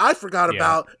that I forgot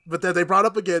about, but then they brought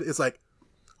up again. It's like,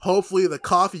 hopefully the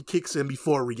coffee kicks in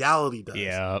before reality does.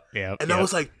 Yeah. And I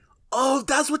was like, oh,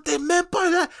 that's what they meant by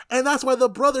that. And that's why the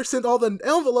brother sent all the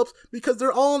envelopes, because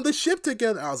they're all on the ship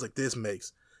together. I was like, this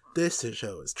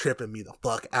show is tripping me the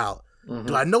fuck out. Mm-hmm.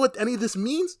 Do I know what any of this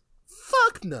means?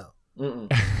 Fuck no.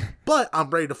 But I'm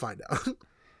ready to find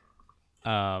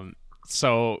out.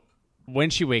 So when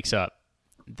she wakes up,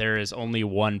 there is only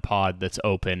one pod that's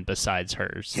open besides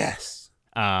hers. Yes.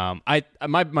 My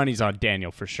money's on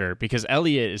Daniel for sure, because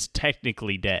Elliot is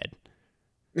technically dead.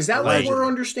 Is that what we're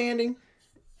understanding?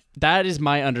 That is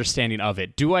my understanding of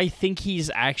it. Do I think he's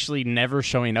actually never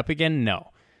showing up again?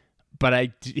 No.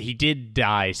 But he did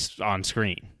die on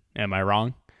screen. Am I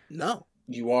wrong? No.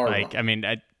 You are wrong. I mean,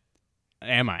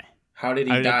 am I? How did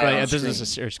he die on This screen? is a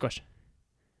serious question.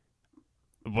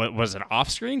 Was it off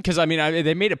screen? Because, I mean,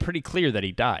 they made it pretty clear that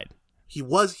he died.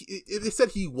 They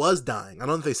said he was dying. I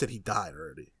don't think they said he died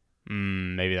already.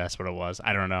 Maybe that's what it was.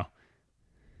 I don't know.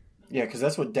 Yeah, because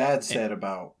that's what Dad said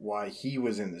about why he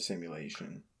was in the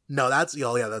simulation. No, that's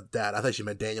Dad. I thought she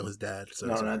meant Daniel, his dad. So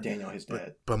no, not Daniel, his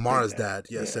dad. But Mara's dad,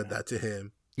 said that to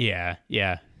him. Yeah.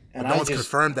 And no one's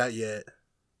confirmed that yet.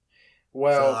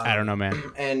 Well, I don't know, man.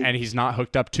 And he's not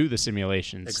hooked up to the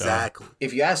simulation. Exactly. So.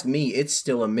 If you ask me, it's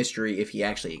still a mystery if he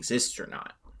actually exists or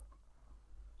not.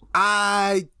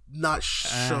 I'm not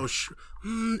so sure.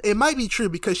 It might be true,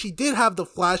 because she did have the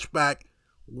flashback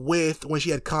with when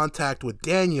she had contact with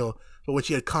Daniel, but when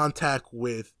she had contact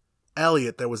with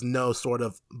Elliot, there was no sort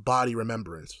of body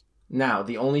remembrance. Now,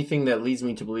 the only thing that leads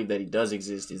me to believe that he does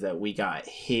exist is that we got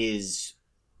his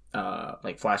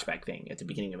flashback thing at the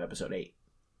beginning of episode 8.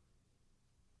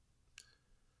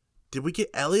 Did we get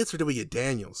Elliot's or did we get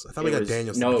Daniel's? I thought we got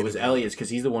Daniel's. No, it was Elliot's, because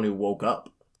he's the one who woke up.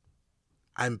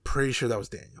 I'm pretty sure that was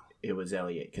Daniel. It was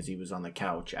Elliot, because he was on the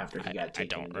couch after he got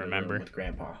taken. I don't remember. With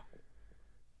Grandpa.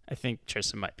 I think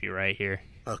Tristan might be right here.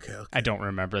 Okay. I don't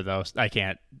remember those. I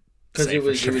can't. Because it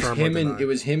was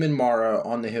him and Mara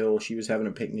on the hill. She was having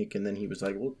a picnic, and then he was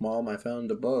like, "Look, Mom, I found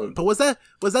a bug." But was that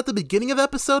the beginning of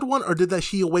episode 1, or did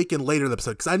she awaken later in the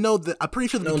episode? Because I know that I'm pretty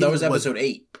sure that was episode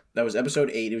 8. That was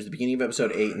episode 8. It was the beginning of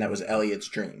episode 8, and that was Elliot's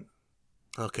dream.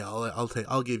 Okay,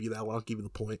 I'll give you that one. I'll give you the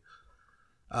point.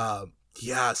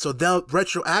 Yeah. So they'll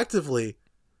retroactively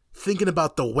thinking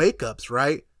about the wake ups,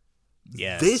 right?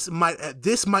 Yeah. This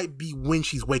might be when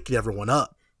she's waking everyone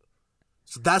up.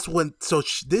 So that's when. So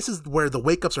this is where the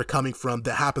wake ups are coming from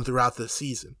that happen throughout the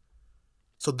season.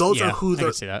 So those are who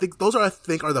those are, I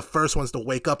think, are the first ones to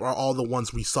wake up. Are all the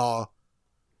ones we saw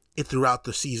it throughout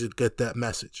the season get that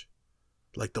message,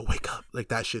 like the wake up, like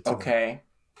that shit. Okay.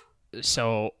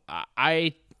 So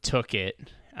I took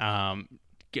it.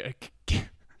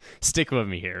 Stick with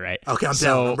me here, right? Okay, I'm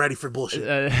down. I'm ready for bullshit.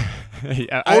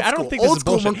 I don't think this is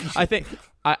bullshit. I think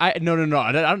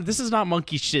no. This is not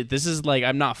monkey shit. This is like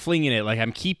I'm not flinging it. Like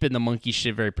I'm keeping the monkey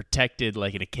shit very protected,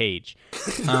 like in a cage.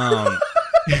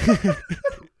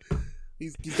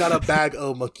 He's got a bag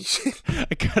of monkey shit.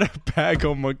 I got a bag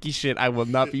of monkey shit I will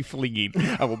not be flinging.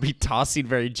 I will be tossing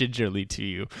very gingerly to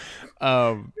you.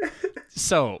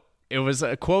 So it was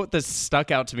a quote that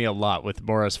stuck out to me a lot with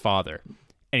Mora's father.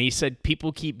 And he said,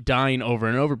 people keep dying over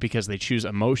and over because they choose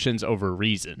emotions over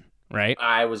reason, right?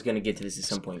 I was going to get to this at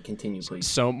some point. Continue, please.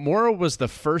 So Mora was the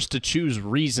first to choose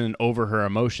reason over her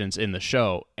emotions in the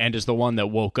show and is the one that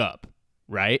woke up,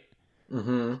 right?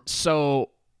 Mm-hmm. So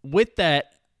with that,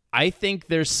 I think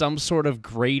there's some sort of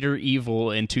greater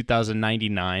evil in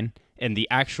 2099 and the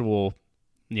actual,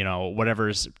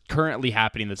 whatever's currently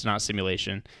happening that's not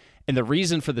simulation. And the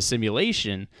reason for the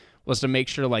simulation was to make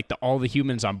sure all the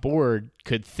humans on board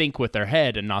could think with their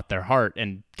head and not their heart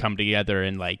and come together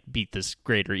and beat this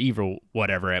greater evil,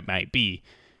 whatever it might be.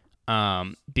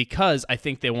 Because I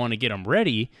think they want to get them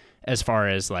ready as far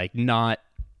as not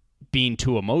being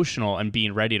too emotional and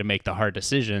being ready to make the hard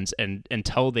decisions. And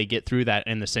until they get through that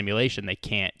in the simulation, they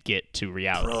can't get to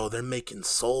reality. Bro, they're making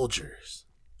soldiers.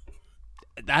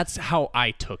 That's how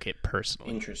I took it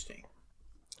personally. Interesting.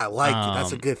 I like it.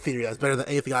 That's a good theory. That's better than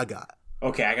anything I got.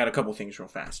 Okay, I got a couple things real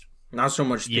fast. Not so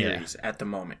much theories at the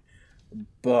moment,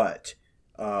 but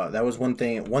that was one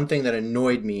thing. One thing that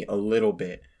annoyed me a little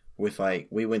bit with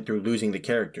we went through losing the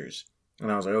characters,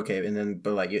 and I was like, okay, and then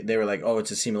they were like, oh,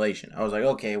 it's a simulation. I was like,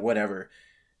 okay, whatever.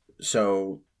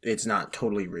 So it's not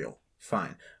totally real.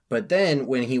 Fine. But then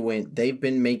when he went, they've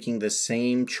been making the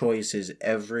same choices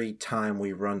every time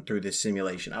we run through this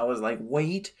simulation. I was like,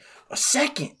 wait a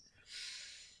second.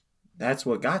 That's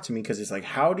what got to me, because it's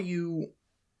how do you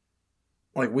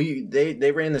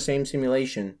they ran the same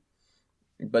simulation,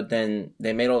 but then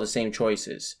they made all the same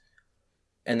choices,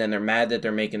 and then they're mad that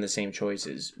they're making the same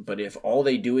choices. But if all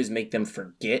they do is make them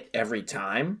forget every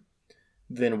time,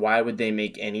 then why would they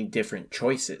make any different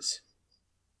choices?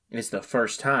 It's the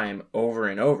first time over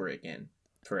and over again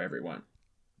for everyone.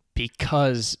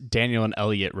 Because Daniel and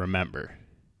Elliot remember.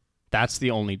 That's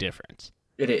the only difference.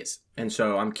 It is. And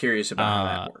so I'm curious about how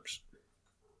that works.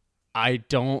 I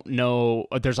don't know.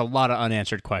 There's a lot of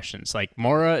unanswered questions.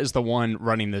 Mora is the one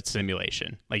running the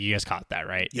simulation. You guys caught that,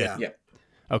 right? Yeah.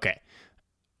 Okay.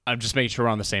 I'm just making sure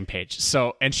we're on the same page.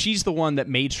 So, and she's the one that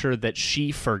made sure that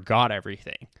she forgot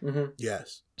everything. Mm-hmm.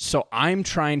 Yes. So I'm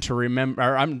trying to remember,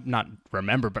 or I'm not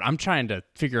remember, but I'm trying to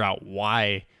figure out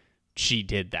why she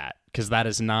did that. Because that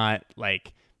is not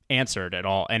answered at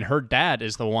all. And her dad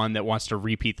is the one that wants to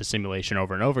repeat the simulation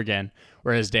over and over again,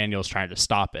 whereas Daniel's trying to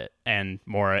stop it. And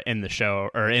Mora in the show,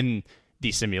 or in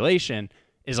the simulation,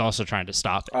 is also trying to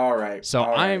stop it. All right. So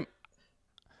all right.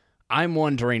 I'm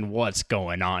wondering what's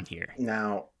going on here.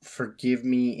 Now, forgive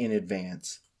me in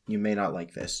advance. You may not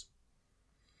like this,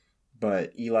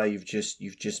 but Eli, you've just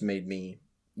made me.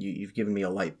 You've given me a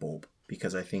light bulb,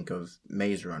 because I think of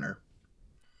Maze Runner.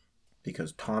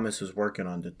 Because Thomas was working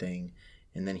on the thing,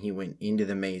 and then he went into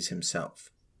the maze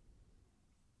himself.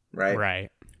 Right. Right.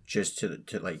 Just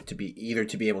to be either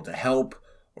to be able to help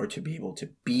or to be able to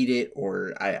beat it,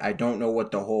 or I don't know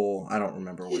what the whole, I don't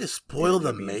remember. You just spoiled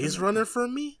the Maze Runner for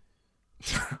me?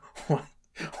 What?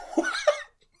 What?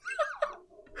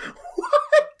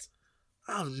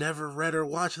 I've never read or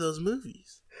watched those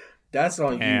movies. That's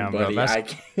on Damn, you, buddy. bro, I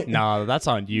can't. No, that's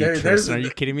on you, Tristan. Are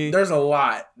you kidding me? There's a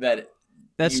lot that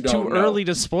That's you too don't know. early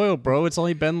to spoil, bro. It's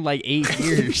only been 8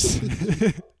 years.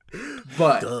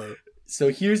 But Duh. so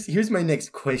here's my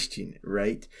next question,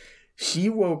 right?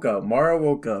 Mara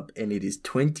woke up, and it is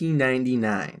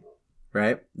 2099,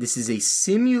 right? This is a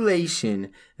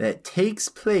simulation that takes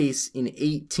place in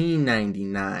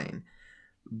 1899.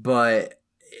 But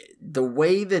the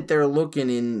way that they're looking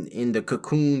in the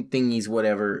cocoon thingies,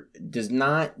 whatever, does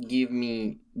not give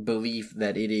me belief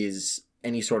that it is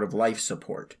any sort of life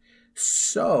support.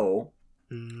 So,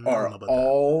 I don't are know about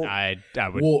all... I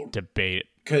would debate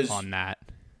on that.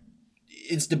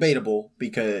 It's debatable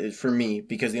because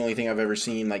the only thing I've ever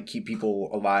seen keep people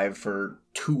alive for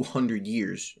 200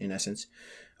 years, in essence,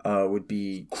 would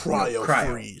be Cryo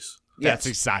freeze. That's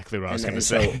exactly what I was going to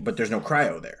say. But there's no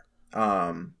cryo there.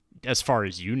 As far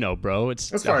as you know, bro,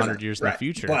 it's As far as 100 years in the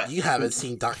future. But You haven't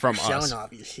seen Dr. From Stone, us.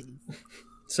 obviously.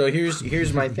 So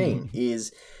here's my thing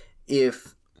is,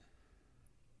 because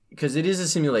it is a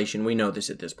simulation, we know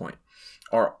this at this point.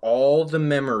 Are all the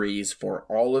memories for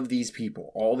all of these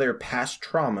people, all their past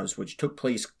traumas, which took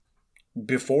place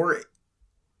before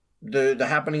the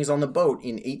happenings on the boat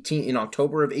in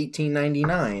October of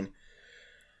 1899,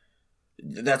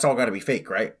 that's all got to be fake,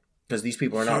 right? Because these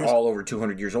people are not all over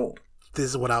 200 years old. This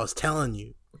is what I was telling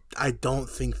you. I don't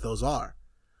think those are.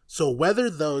 So whether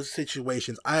those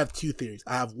situations, I have two theories.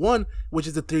 I have one, which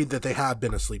is the theory that they have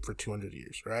been asleep for 200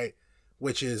 years, right?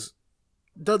 Which is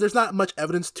there's not much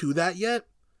evidence to that yet.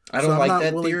 I don't like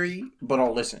that theory, but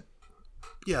I'll listen.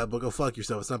 Yeah, but go fuck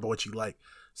yourself. It's not about what you like.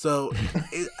 So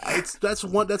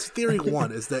that's theory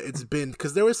one, is that it's been,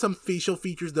 because there was some facial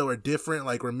features that were different,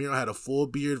 like Ramiro had a full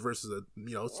beard versus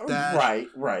a stash.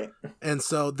 Right. And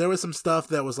so there was some stuff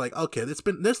that was like, okay, there's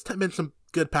been some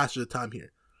good passage of time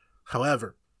here.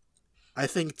 However, I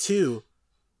think two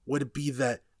would be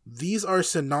that these are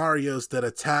scenarios that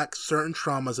attack certain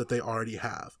traumas that they already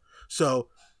have. So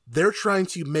they're trying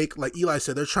to make, like Eli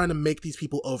said, they're trying to make these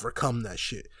people overcome that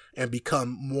shit and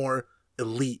become more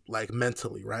elite, like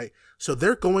mentally, right? So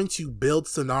they're going to build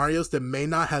scenarios that may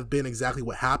not have been exactly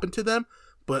what happened to them,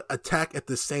 but attack at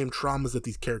the same traumas that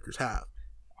these characters have.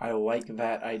 I like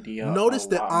that idea. Notice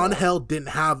that Angel didn't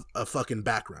have a fucking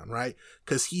background, right?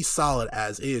 Because he's solid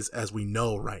as is, as we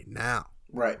know right now.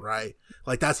 Right?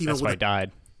 Like that's why he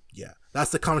died. Yeah.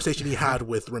 That's the conversation he had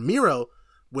with Ramiro,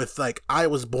 with like, I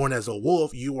was born as a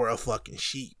wolf, you were a fucking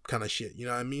sheep kind of shit. You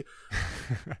know what I mean?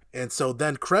 And so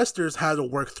then Cresters had to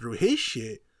work through his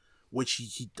shit, which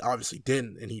he obviously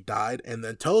didn't, and he died. And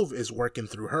then Tove is working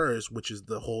through hers, which is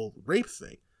the whole rape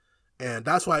thing. And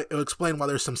that's why it'll explain why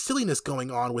there's some silliness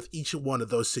going on with each one of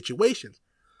those situations.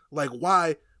 Like,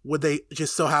 why would they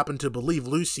just so happen to believe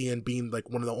Lucien being like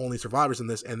one of the only survivors in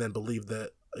this, and then believe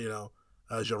that,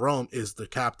 Jerome is the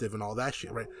captive and all that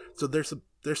shit, right? So there's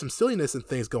some silliness and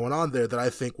things going on there that I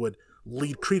think would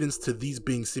lead credence to these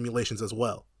being simulations as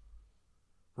well,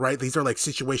 right? These are like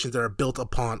situations that are built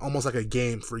upon almost like a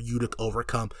game for you to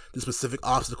overcome the specific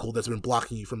obstacle that's been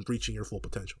blocking you from reaching your full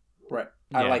potential. Right.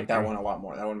 I like that one a lot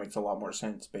more. That one makes a lot more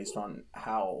sense based on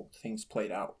how things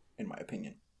played out, in my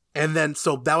opinion. And then,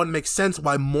 so that would make sense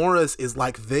why Mora's is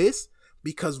like this,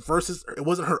 because versus, it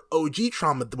wasn't her OG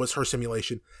trauma that was her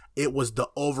simulation. It was the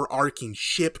overarching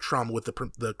ship trauma with the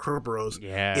Kerberos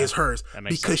is hers,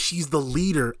 because sense. She's the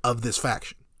leader of this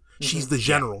faction. Mm-hmm. She's the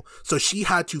general. Yeah. So she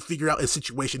had to figure out a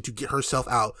situation to get herself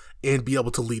out and be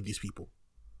able to lead these people.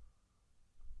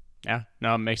 Yeah,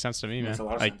 no, it makes sense to me, man. Makes a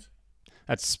lot of sense.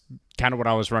 That's kind of what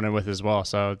I was running with as well.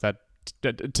 So that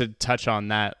to touch on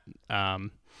that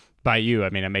by you, I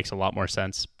mean, it makes a lot more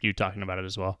sense, you talking about it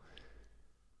as well.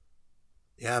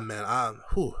 Yeah, man.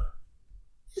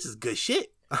 This is good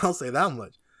shit. I'll say that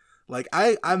much. Like,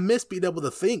 I miss being able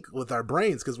to think with our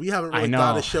brains, because we haven't really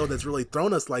got a show that's really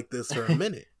thrown us like this for a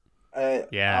minute.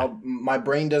 My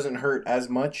brain doesn't hurt as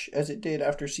much as it did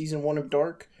after season 1 of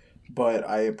Dark, but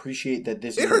I appreciate that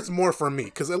this... It hurts more for me,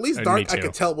 because at least Dark, I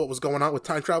could tell what was going on with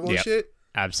time travel and shit.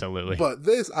 Absolutely. But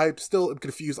this, I still am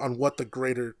confused on what the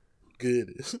greater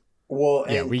good is. Well,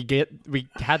 we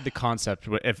had the concept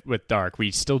with Dark. We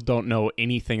still don't know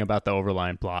anything about the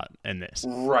overlying plot in this.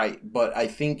 Right, but I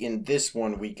think in this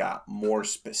one we got more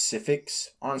specifics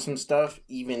on some stuff,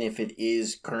 even if it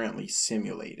is currently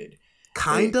simulated.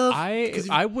 Kind of.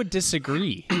 I would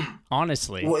disagree,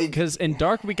 honestly, because in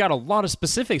Dark we got a lot of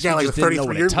specifics. Yeah, we like just didn't know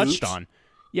what it touched on.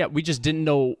 Yeah, we just didn't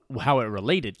know how it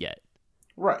related yet.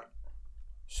 Right.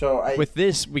 So with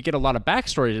this, we get a lot of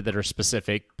backstories that are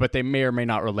specific, but they may or may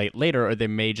not relate later, or they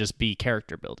may just be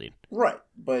character building. Right,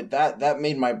 but that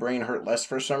made my brain hurt less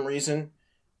for some reason.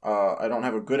 I don't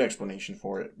have a good explanation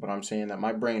for it, but I'm saying that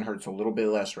my brain hurts a little bit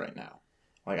less right now.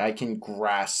 Like, I can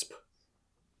grasp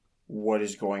what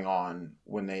is going on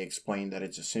when they explain that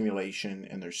it's a simulation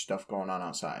and there's stuff going on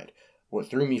outside. What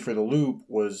threw me for the loop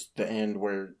was the end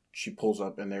where she pulls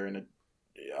up and they're in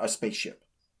a spaceship.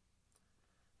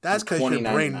 That's because your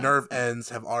brain nerve ends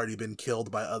have already been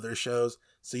killed by other shows,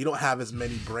 so you don't have as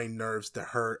many brain nerves to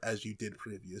hurt as you did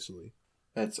previously.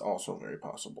 That's also very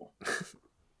possible.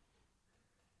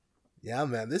 Yeah,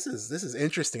 man, this is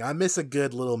interesting. I miss a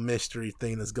good little mystery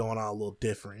thing that's going on a little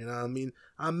different. You know what I mean?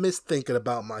 I miss thinking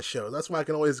about my show. That's why I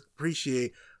can always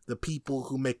appreciate the people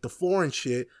who make the foreign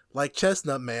shit, like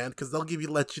Chestnut Man, because they'll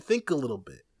let you think a little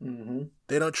bit. Mm-hmm.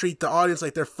 They don't treat the audience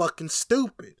like they're fucking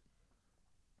stupid.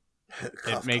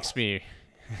 It makes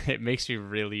me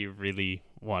really, really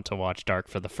want to watch Dark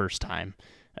for the first time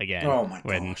again. Oh my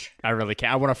gosh. I really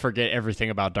can't. I want to forget everything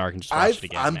about Dark and just watch it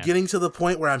again. I'm getting to the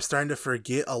point where I'm starting to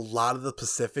forget a lot of the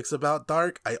specifics about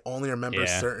Dark. I only remember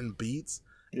certain beats,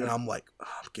 and I'm like,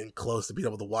 I'm getting close to being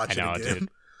able to watch it again. Dude.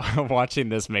 Watching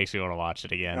this makes me want to watch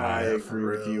it again. I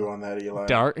agree with you on that, Eli.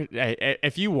 Dark.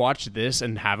 If you watch this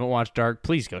and haven't watched Dark,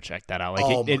 please go check that out.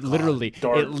 Like it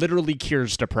literally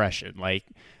cures depression. Like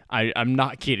I'm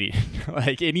not kidding.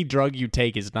 Like any drug you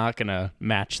take is not gonna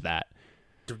match that.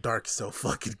 Dark's so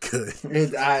fucking good.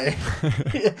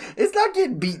 It's not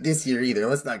getting beat this year either.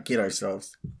 Let's not kid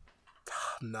ourselves.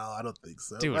 No, I don't think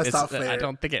so. Dude, that's not fair. I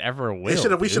don't think it ever will. We should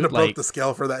have broke the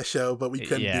scale for that show, but we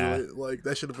couldn't do it. Like,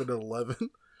 that should have been an 11.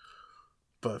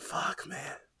 But fuck,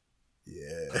 man.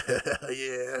 Yeah.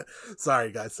 Yeah.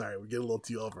 Sorry, guys. Sorry. We're getting a little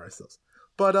too over ourselves.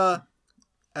 But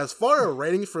as far as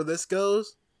ratings for this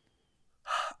goes,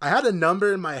 I had a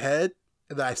number in my head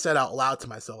that I said out loud to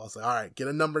myself. I was like, all right, get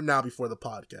a number now before the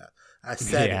podcast. I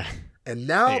said it. And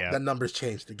now that number's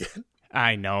changed again.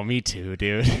 I know, me too,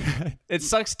 dude. It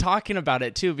sucks talking about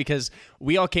it too, because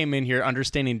we all came in here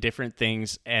understanding different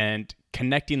things, and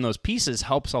connecting those pieces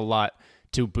helps a lot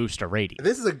to boost a rating.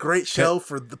 This is a great show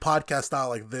for the podcast style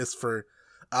like this, for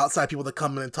outside people to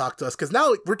come in and talk to us, because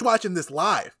now we're watching this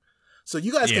live. So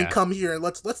you guys can come here and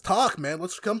let's talk, man.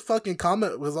 Let's come fucking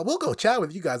comment. We'll go chat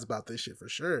with you guys about this shit for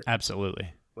sure.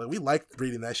 Absolutely. Like, we like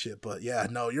reading that shit, but yeah,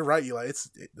 no, you're right. You like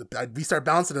we start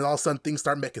bouncing, and all of a sudden things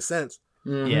start making sense.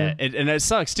 Mm-hmm. Yeah, and it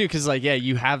sucks too, because like,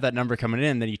 you have that number coming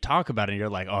in, then you talk about it, and you're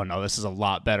like, oh no, this is a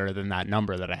lot better than that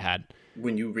number that I had.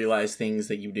 When you realize things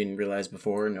that you didn't realize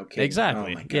before, no kidding.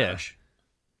 Exactly. Oh my gosh.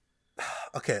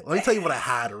 Okay, let me tell you what I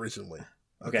had originally.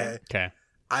 Okay.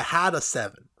 I had a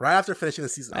 7 right after finishing the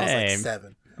season. I was like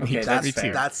 7. Okay, that's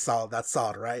fair. That's solid. That's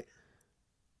solid, right?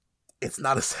 It's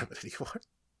not a 7 anymore.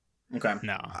 Okay.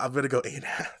 No, I'm gonna go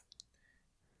 8.5.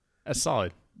 that's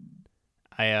solid.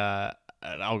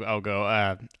 I'll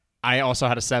go. I also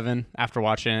had a 7 after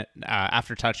watching it.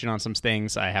 After touching on some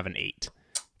things, I have an 8,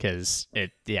 because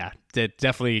it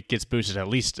definitely gets boosted at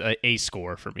least a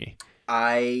score for me.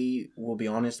 I will be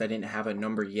honest, I didn't have a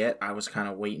number yet. I was kind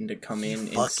of waiting to come in.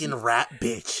 Fucking rat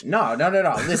bitch. No.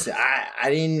 Listen, I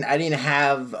didn't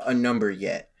have a number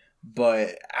yet,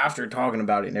 but after talking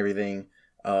about it and everything,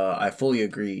 I fully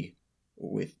agree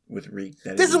with Reek.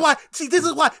 This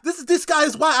guy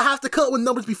is why I have to cut with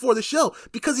numbers before the show,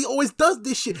 because he always does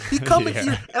this shit. He come in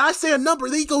here and I say a number,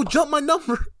 then he go jump my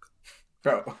number.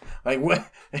 Bro, like, what?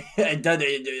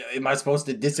 Am I supposed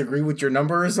to disagree with your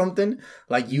number or something?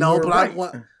 Like, you no, were but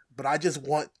right. I just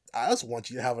want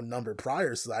you to have a number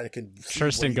prior so that I can.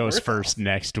 Tristan goes first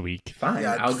next week. Fine,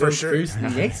 yeah, I'll go first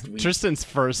next week. Tristan's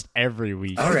first every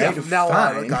week. All right, yeah, now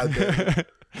fine.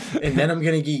 And then I'm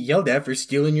gonna get yelled at for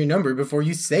stealing your number before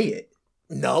you say it.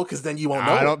 No, because then you won't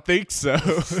know. I don't think so.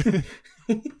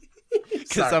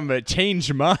 Because I'm gonna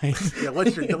change mine. Yeah,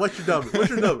 what's your number? What's your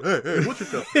number? Hey, what's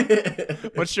your number?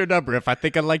 What's your number? If I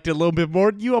think I liked it a little bit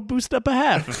more, I'll boost up a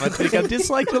half. If I think I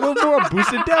disliked it a little more, I'll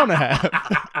boost it down a half.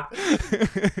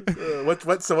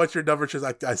 So what's your number? Because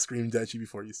I screamed at you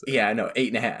before you said. Yeah, I know,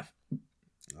 8.5.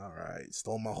 All right,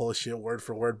 stole my whole shit word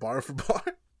for word, bar for bar.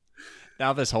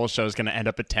 Now this whole show is going to end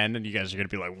up at 10, and you guys are going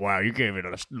to be like, wow, you gave it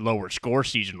a lower score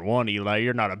season 1, Eli.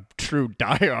 You're not a true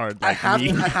diehard like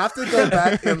me. I have to go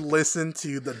back and listen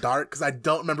to the Dark, because I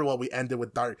don't remember what we ended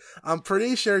with Dark. I'm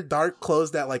pretty sure Dark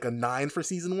closed at like a 9 for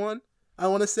season 1, I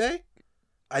want to say.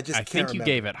 I think remember. You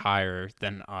gave it higher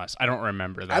than us. I don't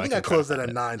remember that. I think I closed at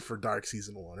a 9 for Dark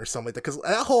season 1 or something like that, because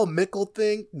that whole Mikkel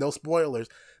thing, no spoilers,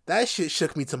 that shit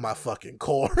shook me to my fucking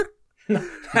core.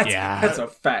 That's a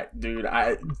fact, dude.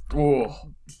 I remember.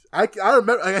 Like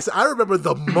I said, I remember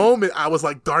the moment I was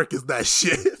like, "Dark is that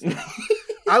shit."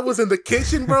 I was in the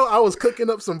kitchen, bro. I was cooking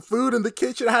up some food in the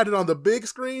kitchen. I had it on the big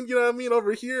screen. You know what I mean?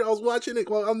 Over here, I was watching it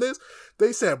on this.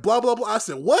 They said blah blah blah. I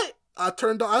said what? I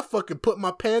turned on. I fucking put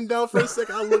my pen down for a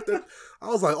second. I looked at. I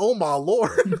was like, "Oh my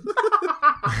lord."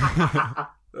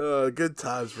 Good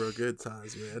times, bro. Good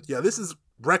times, man. Yeah, this is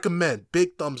recommend.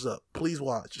 Big thumbs up. Please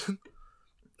watch.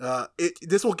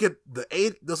 This will get the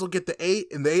 8. This will get the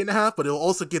 8 and the 8.5, but it will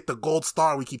also get the gold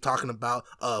star we keep talking about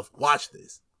of watch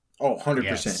this. Oh,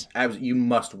 100%. Yes. You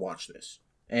must watch this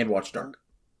and watch Dark.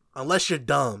 Unless you're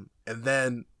dumb, and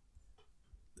then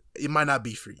it might not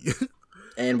be for you.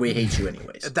 And we hate you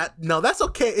anyways. That's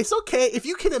okay. It's okay if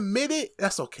you can admit it.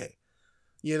 That's okay.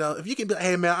 You know, if you can be like,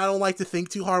 hey man, I don't like to think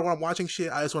too hard when I'm watching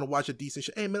shit. I just want to watch a decent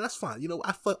shit. Hey man, that's fine. You know,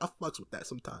 I fucks with that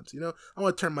sometimes. You know, I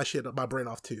want to turn my brain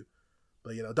off too.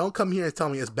 But, you know, don't come here and tell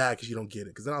me it's bad because you don't get it,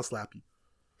 because then I'll slap you.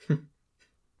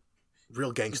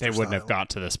 Real gangster They wouldn't have got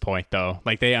to this point, though.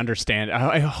 Like, they understand.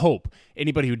 I hope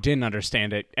anybody who didn't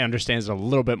understand it understands it a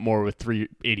little bit more with 3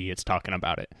 idiots talking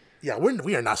about it. Yeah,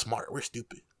 we are not smart. We're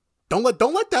stupid. Don't let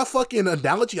that fucking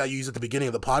analogy I used at the beginning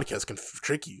of the podcast can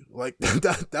trick you. Like,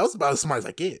 that was about as smart as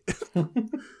I get.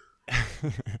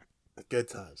 Good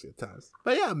times.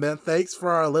 But yeah, man, thanks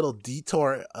for our little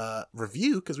detour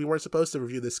review, because we weren't supposed to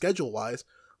review this schedule-wise.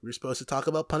 We were supposed to talk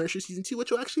about Punisher Season 2, which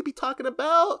we'll actually be talking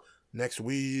about next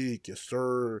week. Yes,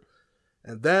 sir.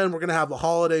 And then we're going to have the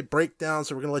holiday breakdown,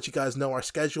 so we're going to let you guys know our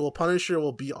schedule. Punisher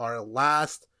will be our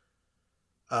last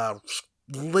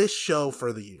list show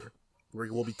for the year.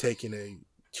 We'll be taking a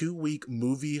 2-week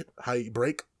movie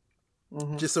break.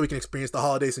 just so we can experience the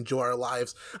holidays, enjoy our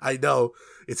lives. I know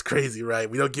it's crazy, right?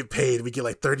 We don't get paid. We get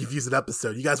like 30 views an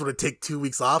episode. You guys want to take 2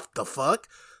 weeks off? The fuck?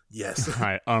 Yes.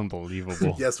 Right,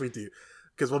 unbelievable. Yes, we do.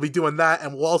 Because we'll be doing that,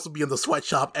 and we'll also be in the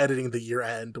sweatshop editing the year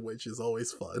end, which is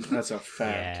always fun. That's a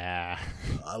fact. Yeah.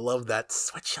 I love that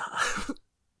sweatshop.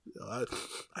 I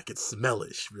can smell it.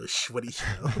 It's real sweaty.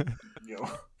 Yo.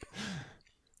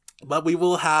 But we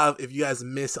will have, if you guys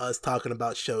miss us talking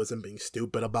about shows and being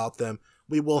stupid about them,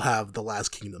 we will have The Last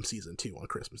Kingdom Season 2 on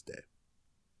Christmas Day.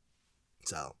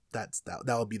 So that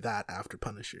will be that after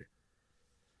Punisher.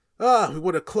 We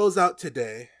want to close out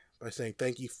today by saying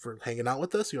thank you for hanging out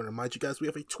with us. We want to remind you guys we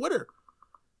have a Twitter.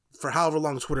 For however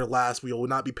long Twitter lasts, we will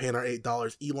not be paying our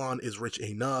 $8. Elon is rich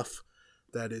enough.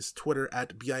 That is Twitter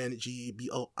at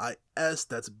BINGBOIS.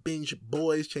 That's Binge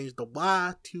Boys. Change the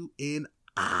Y to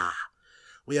N-I.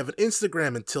 We have an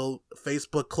Instagram until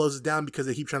Facebook closes down because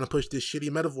they keep trying to push this shitty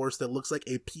metaverse that looks like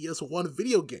a PS1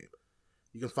 video game.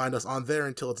 You can find us on there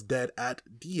until it's dead at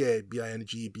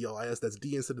DABINGBOIS. That's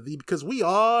D instead of the, because we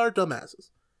are dumbasses.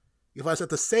 You can find us at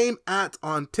the same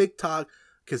on TikTok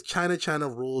because China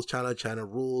rules, China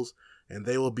rules, and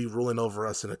they will be ruling over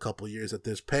us in a couple years at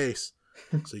this pace.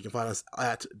 So you can find us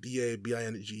at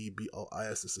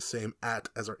DABINGBOIS. It's the same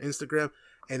as our Instagram.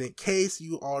 And in case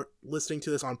you are listening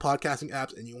to this on podcasting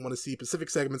apps and you want to see specific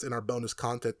segments in our bonus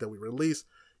content that we release,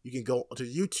 you can go to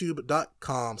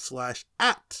youtube.com/@BingeBoys.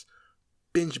 That's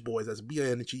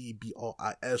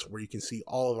BINGBOIS, where you can see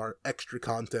all of our extra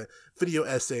content, video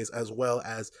essays, as well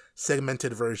as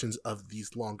segmented versions of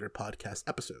these longer podcast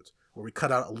episodes, where we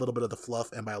cut out a little bit of the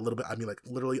fluff. And by a little bit, I mean like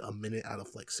literally a minute out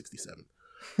of like 67.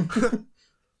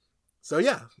 So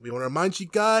yeah, we want to remind you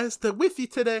guys that with you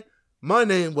today, my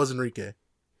name was Enrique.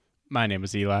 My name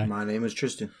is Eli. My name is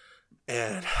Tristan.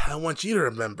 And I want you to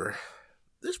remember,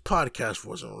 this podcast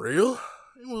wasn't real.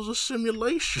 It was a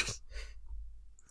simulation.